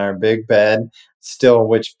together in our big bed still,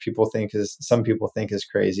 which some people think is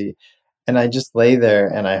crazy. And I just lay there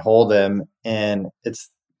and I hold him, and it's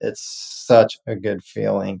such a good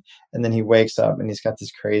feeling. And then he wakes up and he's got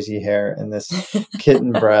this crazy hair and this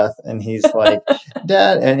kitten breath. And he's like,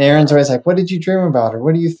 Dad. And Erin's always like, what did you dream about? Or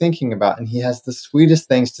what are you thinking about? And he has the sweetest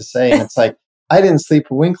things to say. And it's like, I didn't sleep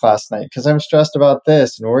a wink last night because I'm stressed about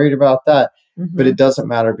this and worried about that. Mm-hmm. But it doesn't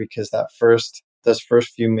matter because those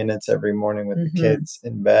first few minutes every morning with the kids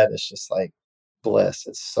in bed is just like bliss.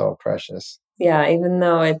 It's so precious. Yeah, even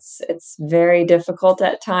though it's very difficult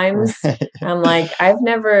at times. Right. I'm like, I've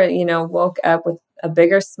never, woke up with a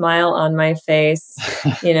bigger smile on my face,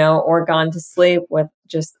 or gone to sleep with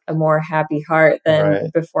just a more happy heart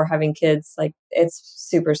than before having kids. Like, it's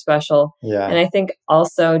super special. Yeah. And I think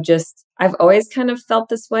also I've always kind of felt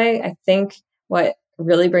this way. I think what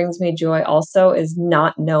really brings me joy also is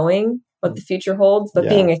not knowing what the future holds, but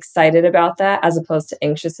being excited about that as opposed to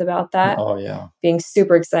anxious about that. Oh, yeah. Being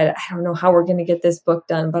super excited. I don't know how we're going to get this book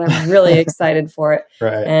done, but I'm really excited for it.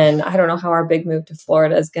 Right. And I don't know how our big move to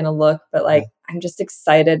Florida is going to look, but I'm just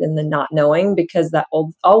excited in the not knowing because that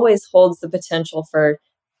always holds the potential for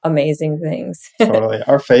amazing things. Totally.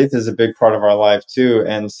 Our faith is a big part of our life too.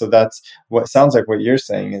 And so that's what sounds like what you're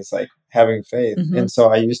saying is like having faith. Mm-hmm. And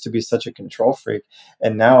so I used to be such a control freak.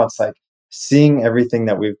 And now it's like, seeing everything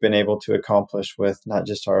that we've been able to accomplish with not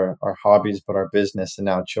just our hobbies, but our business and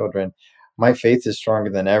now children, my faith is stronger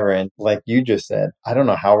than ever. And like you just said, I don't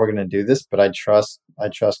know how we're going to do this, but I trust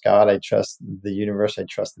God. I trust the universe. I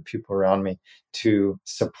trust the people around me to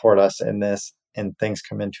support us in this, and things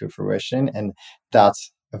come into fruition. And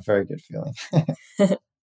that's a very good feeling.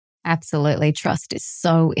 Absolutely. Trust is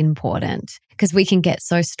so important because we can get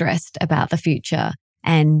so stressed about the future.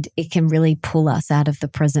 And it can really pull us out of the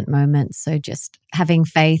present moment. So just having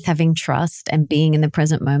faith, having trust, and being in the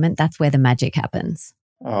present moment, that's where the magic happens.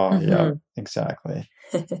 Oh, yeah, exactly.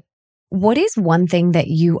 What is one thing that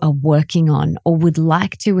you are working on or would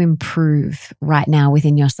like to improve right now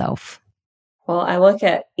within yourself? Well, I look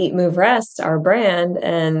at Eat, Move, Rest, our brand,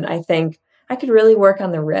 and I think I could really work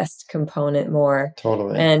on the rest component more.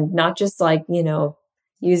 Totally. And not just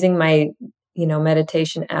using my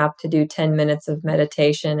meditation app to do 10 minutes of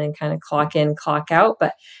meditation and kind of clock in, clock out.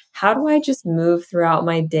 But how do I just move throughout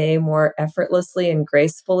my day more effortlessly and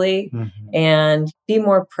gracefully and be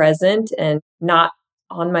more present and not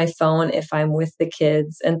on my phone if I'm with the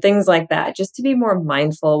kids and things like that, just to be more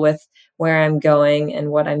mindful with where I'm going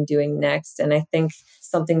and what I'm doing next. And I think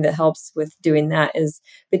something that helps with doing that is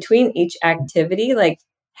between each activity,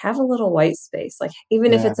 have a little white space,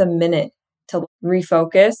 even if it's a minute to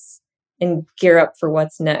refocus and gear up for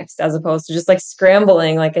what's next, as opposed to just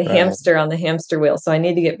scrambling like a hamster on the hamster wheel. So I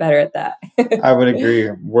need to get better at that. I would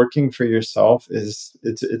agree. Working for yourself it's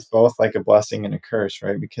both like a blessing and a curse,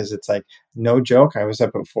 right? Because it's like, no joke, I was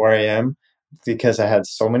up at 4 a.m. because I had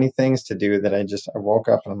so many things to do that I woke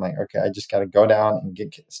up and I'm like, okay, I just got to go down and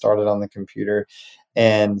get started on the computer.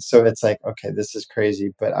 And so it's like, okay, this is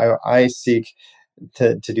crazy. But I seek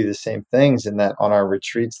to do the same things, in that on our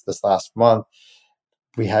retreats this last month,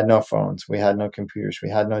 we had no phones, we had no computers, we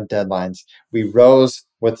had no deadlines. We rose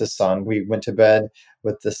with the sun, we went to bed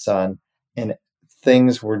with the sun, and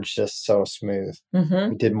things were just so smooth.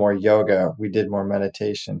 We did more yoga, we did more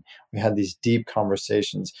meditation, we had these deep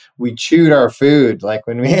conversations. We chewed our food,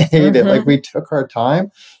 when we ate it, we took our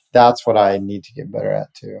time. That's what I need to get better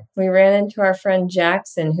at too. We ran into our friend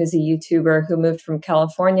Jackson, who's a YouTuber who moved from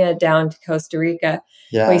California down to Costa Rica.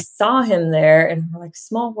 Yeah. We saw him there and we're like,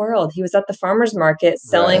 small world. He was at the farmer's market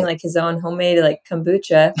selling his own homemade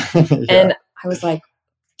kombucha. And I was like,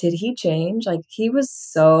 did he change? Like he was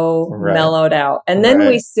so mellowed out. And then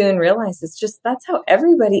we soon realized that's how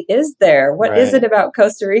everybody is there. What is it about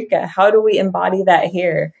Costa Rica? How do we embody that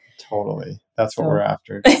here? Totally. That's what we're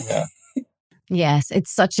after. Yeah. Yes, it's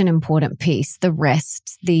such an important piece. The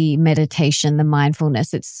rest, the meditation, the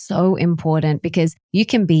mindfulness, it's so important because you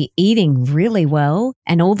can be eating really well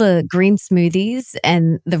and all the green smoothies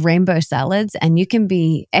and the rainbow salads, and you can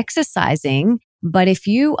be exercising. But if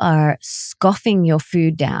you are scoffing your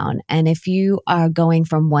food down and if you are going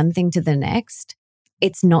from one thing to the next,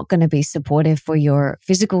 it's not going to be supportive for your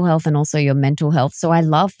physical health and also your mental health. So I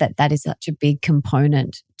love that that is such a big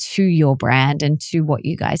component to your brand and to what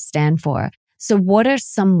you guys stand for. So what are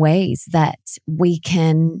some ways that we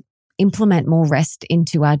can implement more rest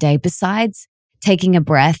into our day besides taking a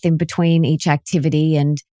breath in between each activity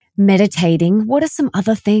and meditating? What are some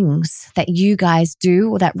other things that you guys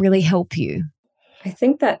do or that really help you? I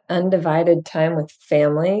think that undivided time with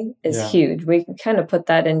family is huge. We can kind of put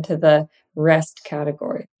that into the rest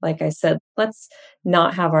category. Like I said, let's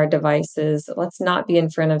not have our devices. Let's not be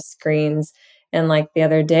in front of screens. And like the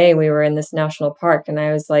other day, we were in this national park and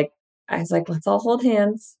I was like, let's all hold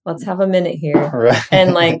hands. Let's have a minute here.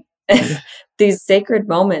 And like these sacred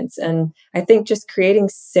moments. And I think just creating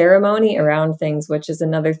ceremony around things, which is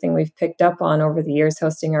another thing we've picked up on over the years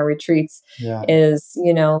hosting our retreats, is,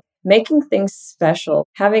 making things special,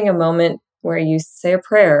 having a moment where you say a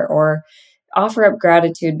prayer or offer up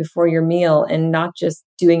gratitude before your meal and not just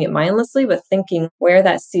doing it mindlessly, but thinking where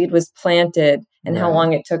that seed was planted and how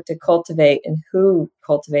long it took to cultivate and who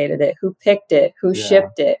cultivated it, who picked it, who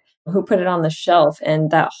shipped it, who put it on the shelf,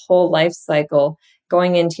 and that whole life cycle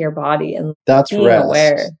going into your body and being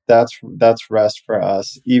aware. That's rest for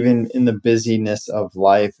us. Even in the busyness of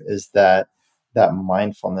life is that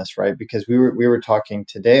mindfulness, right? Because we were talking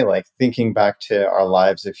today, like thinking back to our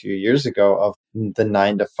lives a few years ago of the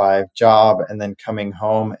 9-to-5 job and then coming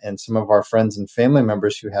home, and some of our friends and family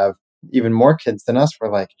members who have even more kids than us were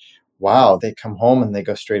like, wow, they come home and they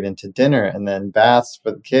go straight into dinner and then baths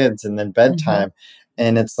for the kids and then bedtime.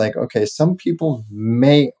 And it's like, okay, some people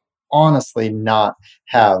may honestly not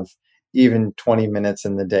have even 20 minutes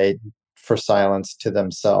in the day for silence to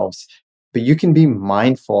themselves. But you can be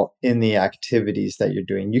mindful in the activities that you're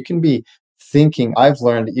doing. You can be thinking. I've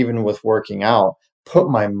learned even with working out, put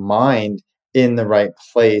my mind in the right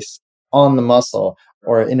place on the muscle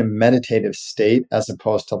or in a meditative state as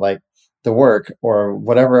opposed to like the work or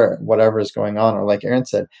whatever is going on. Or like Erin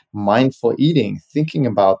said, mindful eating, thinking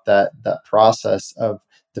about that process of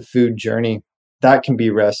the food journey, that can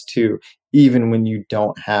be rest too, even when you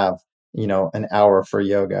don't have an hour for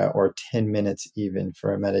yoga or 10 minutes even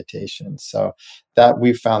for a meditation. So that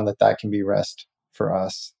we've found that can be rest for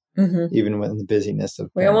us, even within the busyness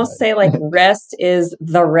of we almost say like rest is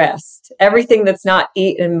the rest. Everything that's not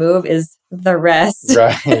eat and move is the rest.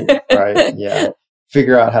 Right. Yeah.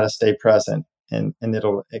 Figure out how to stay present and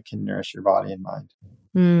it can nourish your body and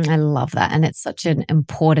mind. I love that. And it's such an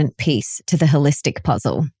important piece to the holistic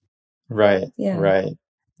puzzle. Right. Yeah. Right.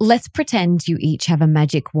 Let's pretend you each have a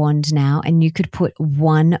magic wand now and you could put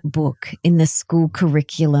one book in the school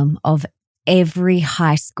curriculum of every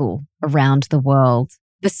high school around the world.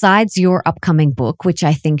 Besides your upcoming book, which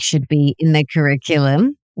I think should be in the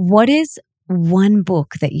curriculum, what is one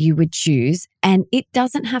book that you would choose? And it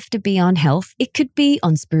doesn't have to be on health. It could be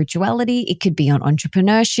on spirituality. It could be on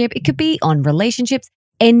entrepreneurship. It could be on relationships,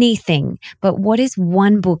 anything. But what is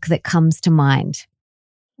one book that comes to mind?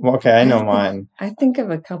 Well, okay, I know mine. I think of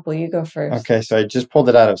a couple. You go first. Okay, so I just pulled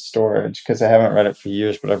it out of storage because I haven't read it for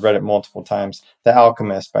years, but I've read it multiple times. The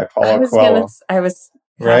Alchemist by Paulo Coelho. I was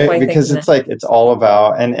right? Because it's like, it's all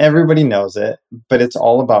about, and everybody knows it, but it's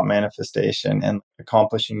all about manifestation and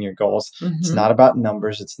accomplishing your goals. It's not about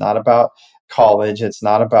numbers. It's not about college. It's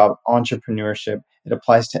not about entrepreneurship. It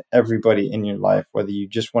applies to everybody in your life, whether you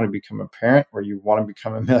just want to become a parent or you want to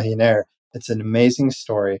become a millionaire. It's an amazing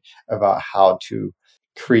story about how to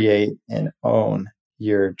create and own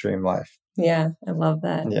your dream life. Yeah, I love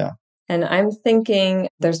that. Yeah. And I'm thinking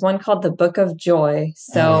there's one called The Book of Joy.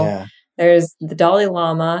 So there's the Dalai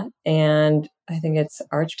Lama and I think it's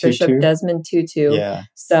Archbishop Desmond Tutu. Yeah.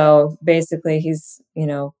 So basically he's,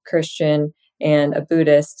 Christian and a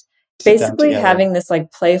Buddhist. Basically having this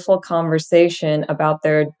like playful conversation about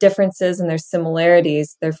their differences and their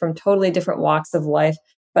similarities. They're from totally different walks of life.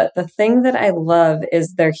 But the thing that I love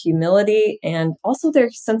is their humility and also their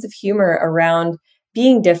sense of humor around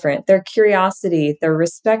being different, their curiosity, their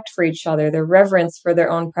respect for each other, their reverence for their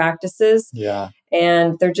own practices. Yeah.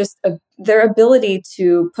 And they're just their ability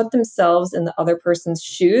to put themselves in the other person's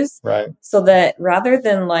shoes. Right. So that rather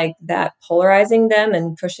than like that polarizing them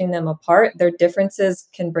and pushing them apart, their differences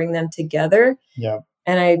can bring them together. Yeah.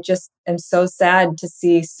 And I just am so sad to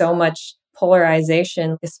see so much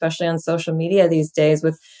polarization, especially on social media these days,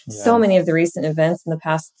 with so many of the recent events in the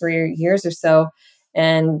past 3 years or so.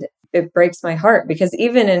 And it breaks my heart because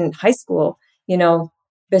even in high school,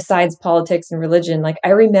 besides politics and religion, like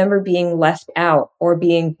I remember being left out or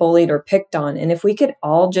being bullied or picked on. And if we could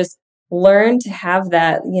all just learn to have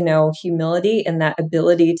that, humility and that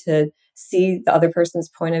ability to see the other person's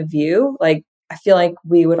point of view, like I feel like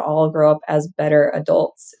we would all grow up as better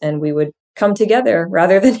adults and we would come together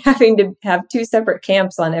rather than having to have two separate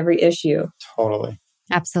camps on every issue. Totally.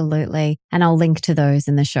 Absolutely. And I'll link to those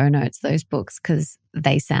in the show notes, those books, because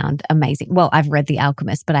they sound amazing. Well, I've read The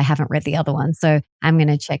Alchemist, but I haven't read the other one. So I'm going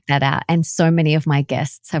to check that out. And so many of my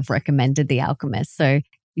guests have recommended The Alchemist. So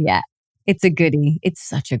yeah, it's a goodie. It's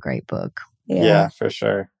such a great book. Yeah, for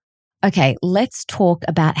sure. Okay, let's talk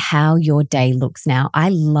about how your day looks now. I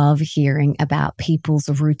love hearing about people's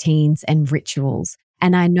routines and rituals.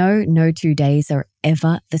 And I know no 2 days are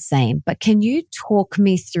ever the same, but can you talk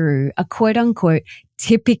me through a quote unquote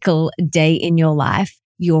typical day in your life,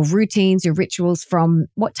 your routines, your rituals from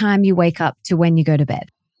what time you wake up to when you go to bed?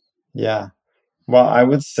 Yeah. Well, I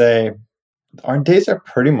would say our days are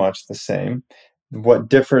pretty much the same. What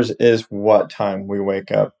differs is what time we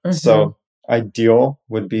wake up. Mm-hmm. So ideal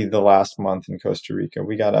would be the last month in Costa Rica.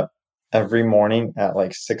 We got up every morning at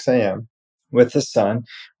like 6 a.m. with the sun,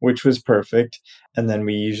 which was perfect. And then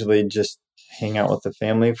we usually just hang out with the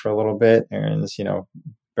family for a little bit. Erin's,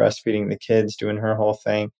 breastfeeding the kids, doing her whole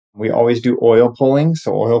thing. We always do oil pulling.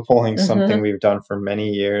 So oil pulling is something we've done for many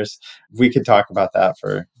years. We could talk about that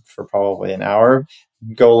for probably an hour.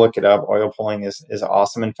 Go look it up. Oil pulling is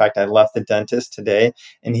awesome. In fact, I left the dentist today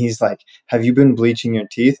and he's like, have you been bleaching your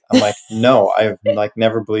teeth? I'm like, no, I've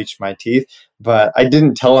never bleached my teeth, but I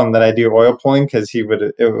didn't tell him that I do oil pulling because it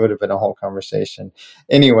would have been a whole conversation.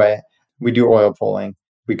 Anyway, we do oil pulling.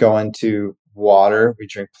 We go into water. We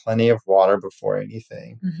drink plenty of water before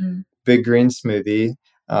anything. Big green smoothie.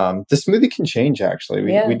 The smoothie can change, actually.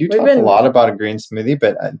 We do talk a lot about a green smoothie,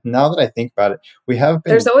 but now that I think about it, we have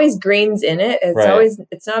been... There's always greens in it.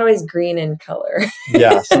 It's not always green in color.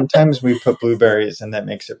 Yeah, sometimes we put blueberries and that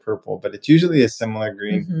makes it purple, but it's usually a similar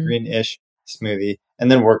greenish smoothie.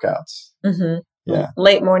 And then workouts. Yeah.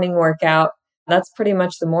 Late morning workout. That's pretty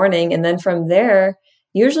much the morning. And then from there,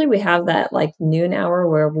 usually we have that like noon hour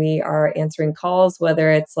where we are answering calls,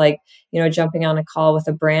 whether it's like, jumping on a call with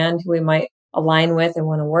a brand who we might align with and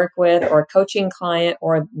want to work with, or a coaching client,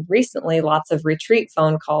 or recently lots of retreat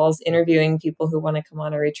phone calls, interviewing people who want to come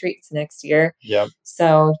on our retreats next year. Yep.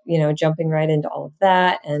 So, jumping right into all of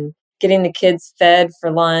that and getting the kids fed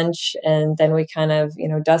for lunch. And then we kind of,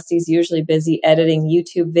 Dusty's usually busy editing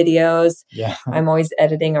YouTube videos. Yeah. I'm always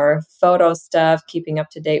editing our photo stuff, keeping up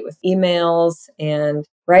to date with emails and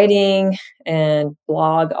writing and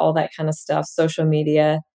blog, all that kind of stuff, social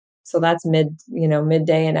media. So that's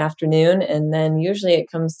midday and afternoon. And then usually it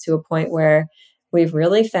comes to a point where we've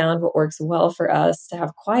really found what works well for us to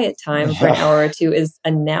have quiet time for an hour or two is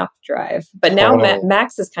a nap drive. But now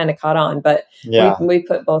Max is kind of caught on, but we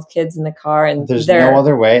put both kids in the car and there's no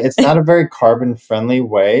other way. It's not a very carbon friendly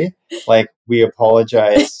way. Like, we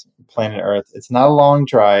apologize, Planet Earth. It's not a long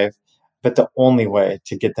drive. But the only way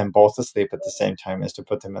to get them both to sleep at the same time is to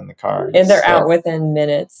put them in the car. And they're out within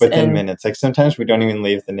minutes. Minutes. Like, sometimes we don't even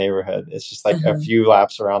leave the neighborhood. It's just like a few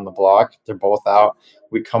laps around the block. They're both out.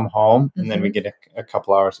 We come home and then we get a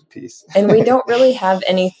couple hours of peace. And we don't really have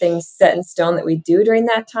anything set in stone that we do during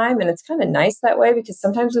that time. And it's kind of nice that way because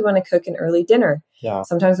sometimes we want to cook an early dinner. Yeah.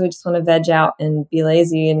 Sometimes we just want to veg out and be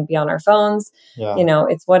lazy and be on our phones. Yeah.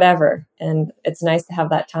 It's whatever. And it's nice to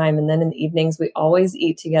have that time. And then in the evenings, we always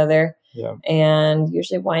eat together. Yeah. And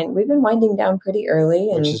usually we've been winding down pretty early.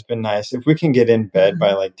 Which has been nice. If we can get in bed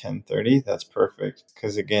by like 10:30, that's perfect.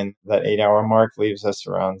 Because again, that 8-hour mark leaves us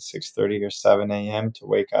around 6:30 or 7 a.m. to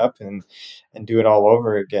wake up and do it all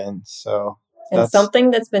over again. So and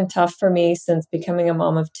something that's been tough for me since becoming a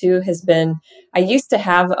mom of two has been, I used to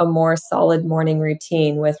have a more solid morning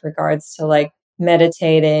routine with regards to like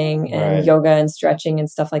meditating and yoga and stretching and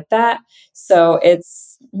stuff like that. So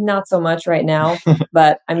it's not so much right now,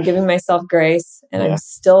 but I'm giving myself grace and I'm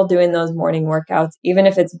still doing those morning workouts, even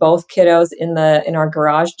if it's both kiddos in our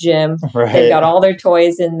garage gym. They've got all their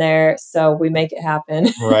toys in there. So we make it happen.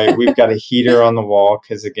 Right. We've got a heater on the wall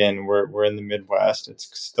because again, we're in the Midwest. It's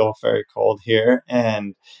still very cold here.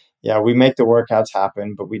 And yeah, we make the workouts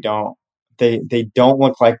happen, but we don't. They don't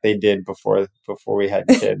look like they did before we had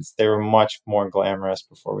kids. They were much more glamorous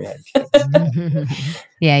before we had kids.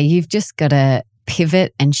 Yeah, you've just got to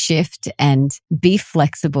pivot and shift and be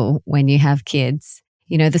flexible when you have kids.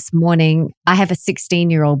 You know, this morning I have a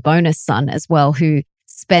 16-year-old bonus son as well who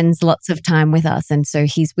spends lots of time with us. And so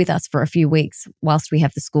he's with us for a few weeks whilst we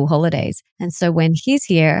have the school holidays. And so when he's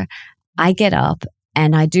here, I get up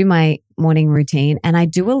and I do my morning routine and I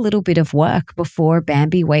do a little bit of work before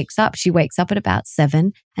Bambi wakes up. She wakes up at about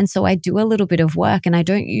 7. And so I do a little bit of work, and I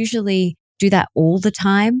don't usually do that all the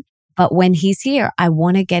time. But when he's here, I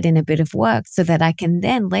want to get in a bit of work so that I can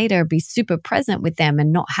then later be super present with them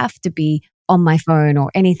and not have to be on my phone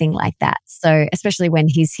or anything like that. So especially when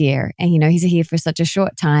he's here, and he's here for such a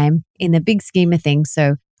short time in the big scheme of things.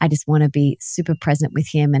 So I just want to be super present with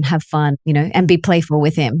him and have fun, and be playful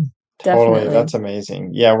with him. Totally. Definitely. That's amazing.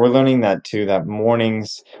 Yeah, we're learning that too, that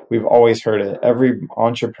mornings, we've always heard it. Every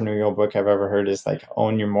entrepreneurial book I've ever heard is like,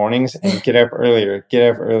 own your mornings and get up earlier,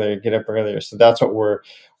 get up earlier, get up earlier. So that's what we're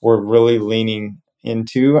really leaning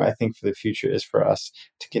into, I think, for the future, is for us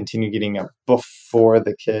to continue getting up before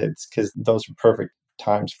the kids, because those are perfect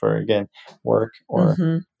times for, again, work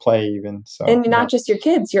or play even. So, and not just your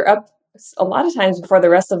kids, you're up a lot of times before the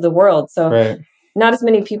rest of the world. So right. Not as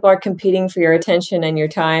many people are competing for your attention and your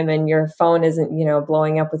time, and your phone isn't,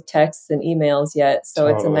 blowing up with texts and emails yet. So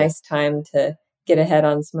It's a nice time to get ahead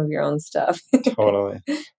on some of your own stuff. Totally.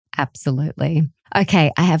 Absolutely.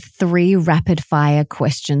 Okay, I have 3 rapid fire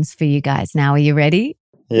questions for you guys now. Are you ready?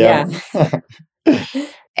 Yeah.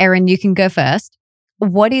 Erin, you can go first.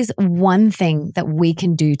 What is one thing that we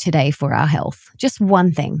can do today for our health? Just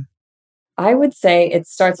one thing. I would say it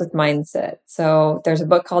starts with mindset. So there's a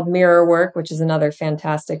book called Mirror Work, which is another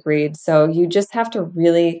fantastic read. So you just have to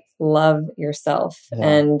really love yourself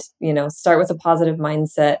and, start with a positive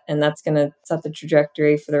mindset. And that's going to set the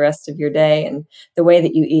trajectory for the rest of your day and the way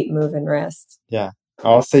that you eat, move, and rest. Yeah.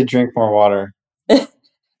 I'll say drink more water.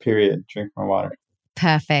 Period. Drink more water.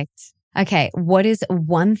 Perfect. Okay. What is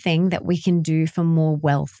one thing that we can do for more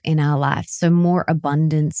wealth in our life? So more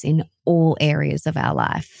abundance in all areas of our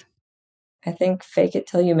life. I think fake it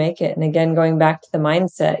till you make it. And again, going back to the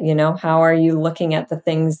mindset, how are you looking at the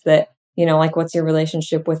things that, like what's your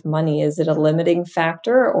relationship with money? Is it a limiting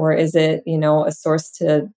factor, or is it, a source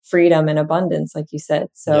to freedom and abundance, like you said?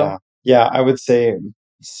 So yeah, I would say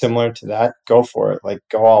similar to that, go for it. Like,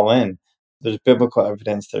 go all in. There's biblical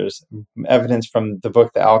evidence. There's evidence from the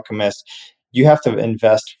book, The Alchemist. You have to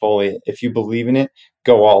invest fully. If you believe in it,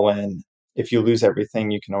 go all in. If you lose everything,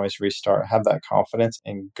 you can always restart. Have that confidence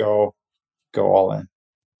and go all in.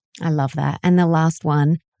 I love that. And the last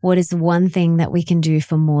one, what is one thing that we can do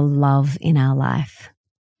for more love in our life?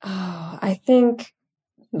 Oh, I think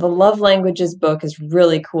the Love Languages book is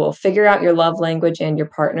really cool. Figure out your love language and your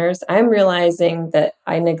partner's. I'm realizing that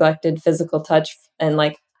I neglected physical touch, and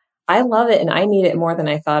I love it and I need it more than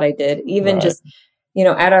I thought I did. Even just,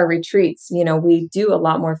 at our retreats, we do a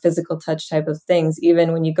lot more physical touch type of things.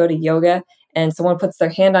 Even when you go to yoga and someone puts their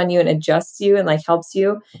hand on you and adjusts you and helps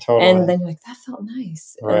you. Totally. And then you're like, that felt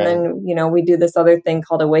nice. Right. And then, we do this other thing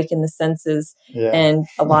called awaken the senses and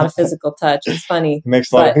a lot of physical touch. It's funny. It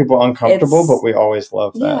makes a lot of people uncomfortable, but we always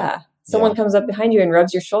love that. Yeah. Someone comes up behind you and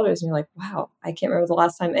rubs your shoulders and you're like, wow, I can't remember the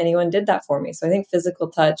last time anyone did that for me. So I think physical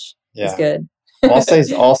touch is good.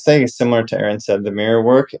 I'll say similar to Erin said, the mirror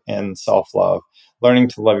work and self-love, learning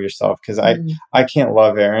to love yourself. Because I can't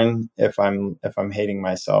love Erin if I'm hating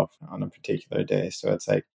myself on a particular day. So it's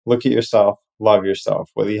like, look at yourself, love yourself,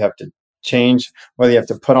 whether you have to change, whether you have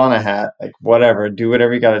to put on a hat, like whatever, do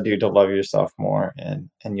whatever you got to do to love yourself more, and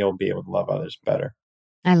you'll be able to love others better.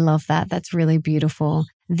 I love that. That's really beautiful.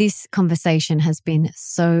 This conversation has been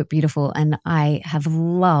so beautiful, and I have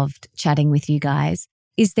loved chatting with you guys.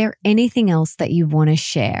 Is there anything else that you want to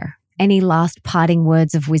share? Any last parting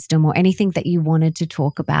words of wisdom or anything that you wanted to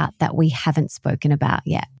talk about that we haven't spoken about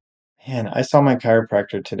yet? Man, I saw my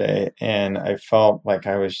chiropractor today and I felt like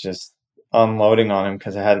I was just unloading on him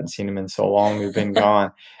because I hadn't seen him in so long. We've been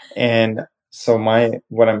gone. And so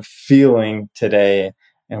what I'm feeling today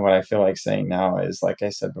and what I feel like saying now is, like I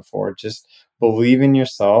said before, just believe in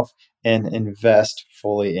yourself and invest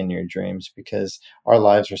fully in your dreams, because our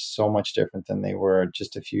lives are so much different than they were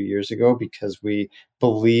just a few years ago, because we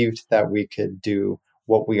believed that we could do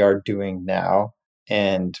what we are doing now.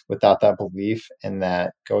 And without that belief and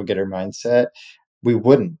that go-getter mindset, we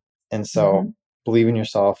wouldn't. And so believe in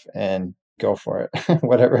yourself and go for it,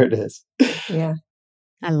 whatever it is. Yeah.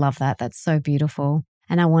 I love that. That's so beautiful.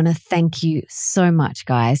 And I want to thank you so much,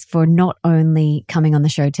 guys, for not only coming on the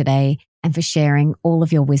show today and for sharing all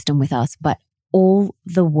of your wisdom with us, but all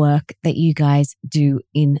the work that you guys do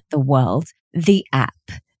in the world. The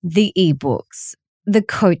app, the ebooks, the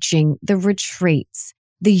coaching, the retreats,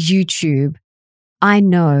 the YouTube. I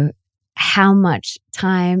know how much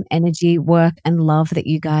time, energy, work, and love that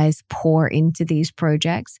you guys pour into these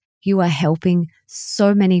projects. You are helping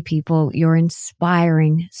so many people. You're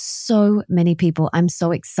inspiring so many people. I'm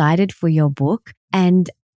so excited for your book, and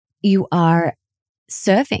you are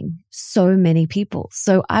serving so many people.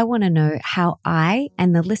 So I want to know how I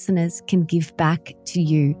and the listeners can give back to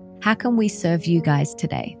you. How can we serve you guys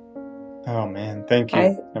today? Oh man, thank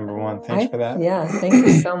you. Number one, thanks for that. Yeah, thank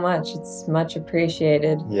you so much. It's much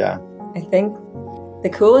appreciated. Yeah. I think the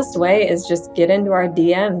coolest way is just get into our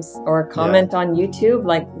DMs or comment on YouTube.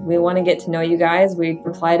 Like, we want to get to know you guys. We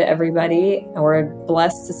reply to everybody, and we're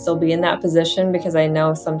blessed to still be in that position, because I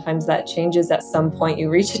know sometimes that changes at some point. You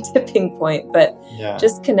reach a tipping point, but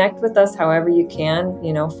just connect with us however you can.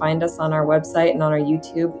 Find us on our website and on our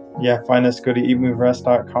YouTube. Yeah, find us, go to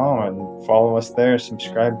eatmoverest.com and follow us there.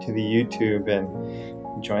 Subscribe to the YouTube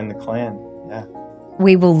and join the clan. Yeah.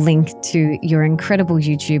 We will link to your incredible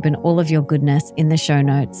YouTube and all of your goodness in the show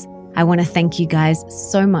notes. I want to thank you guys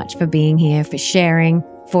so much for being here, for sharing,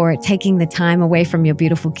 for taking the time away from your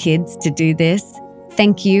beautiful kids to do this.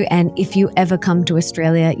 Thank you. And if you ever come to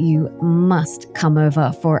Australia, you must come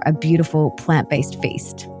over for a beautiful plant-based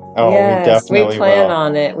feast. Oh, yes, we definitely we plan will.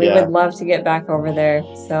 on it. We would love to get back over there.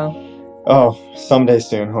 So. Oh, someday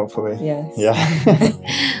soon, hopefully. Yes. Yeah.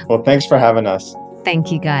 Well, thanks for having us.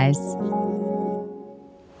 Thank you, guys.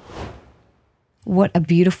 What a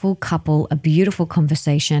beautiful couple, a beautiful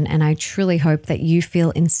conversation. And I truly hope that you feel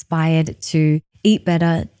inspired to eat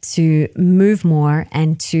better, to move more,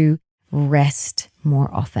 and to rest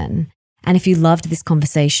more often. And if you loved this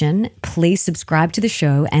conversation, please subscribe to the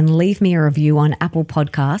show and leave me a review on Apple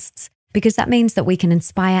Podcasts, because that means that we can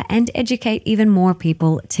inspire and educate even more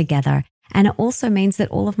people together. And it also means that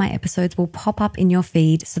all of my episodes will pop up in your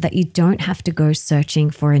feed so that you don't have to go searching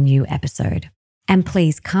for a new episode. And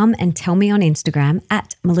please come and tell me on Instagram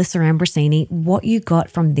at Melissa Ambrosini what you got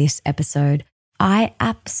from this episode. I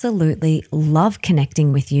absolutely love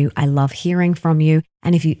connecting with you. I love hearing from you.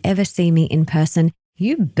 And if you ever see me in person,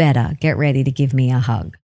 you better get ready to give me a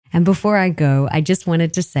hug. And before I go, I just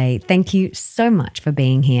wanted to say thank you so much for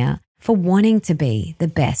being here, for wanting to be the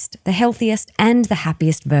best, the healthiest, and the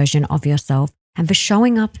happiest version of yourself, and for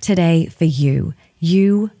showing up today for you.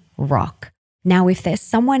 You rock. Now, if there's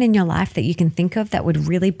someone in your life that you can think of that would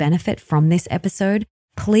really benefit from this episode,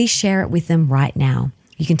 please share it with them right now.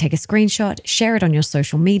 You can take a screenshot, share it on your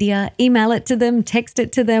social media, email it to them, text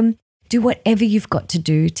it to them. Do whatever you've got to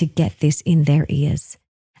do to get this in their ears.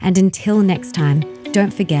 And until next time,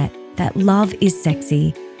 don't forget that love is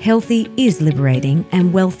sexy, healthy is liberating,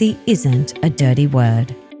 and wealthy isn't a dirty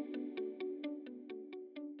word.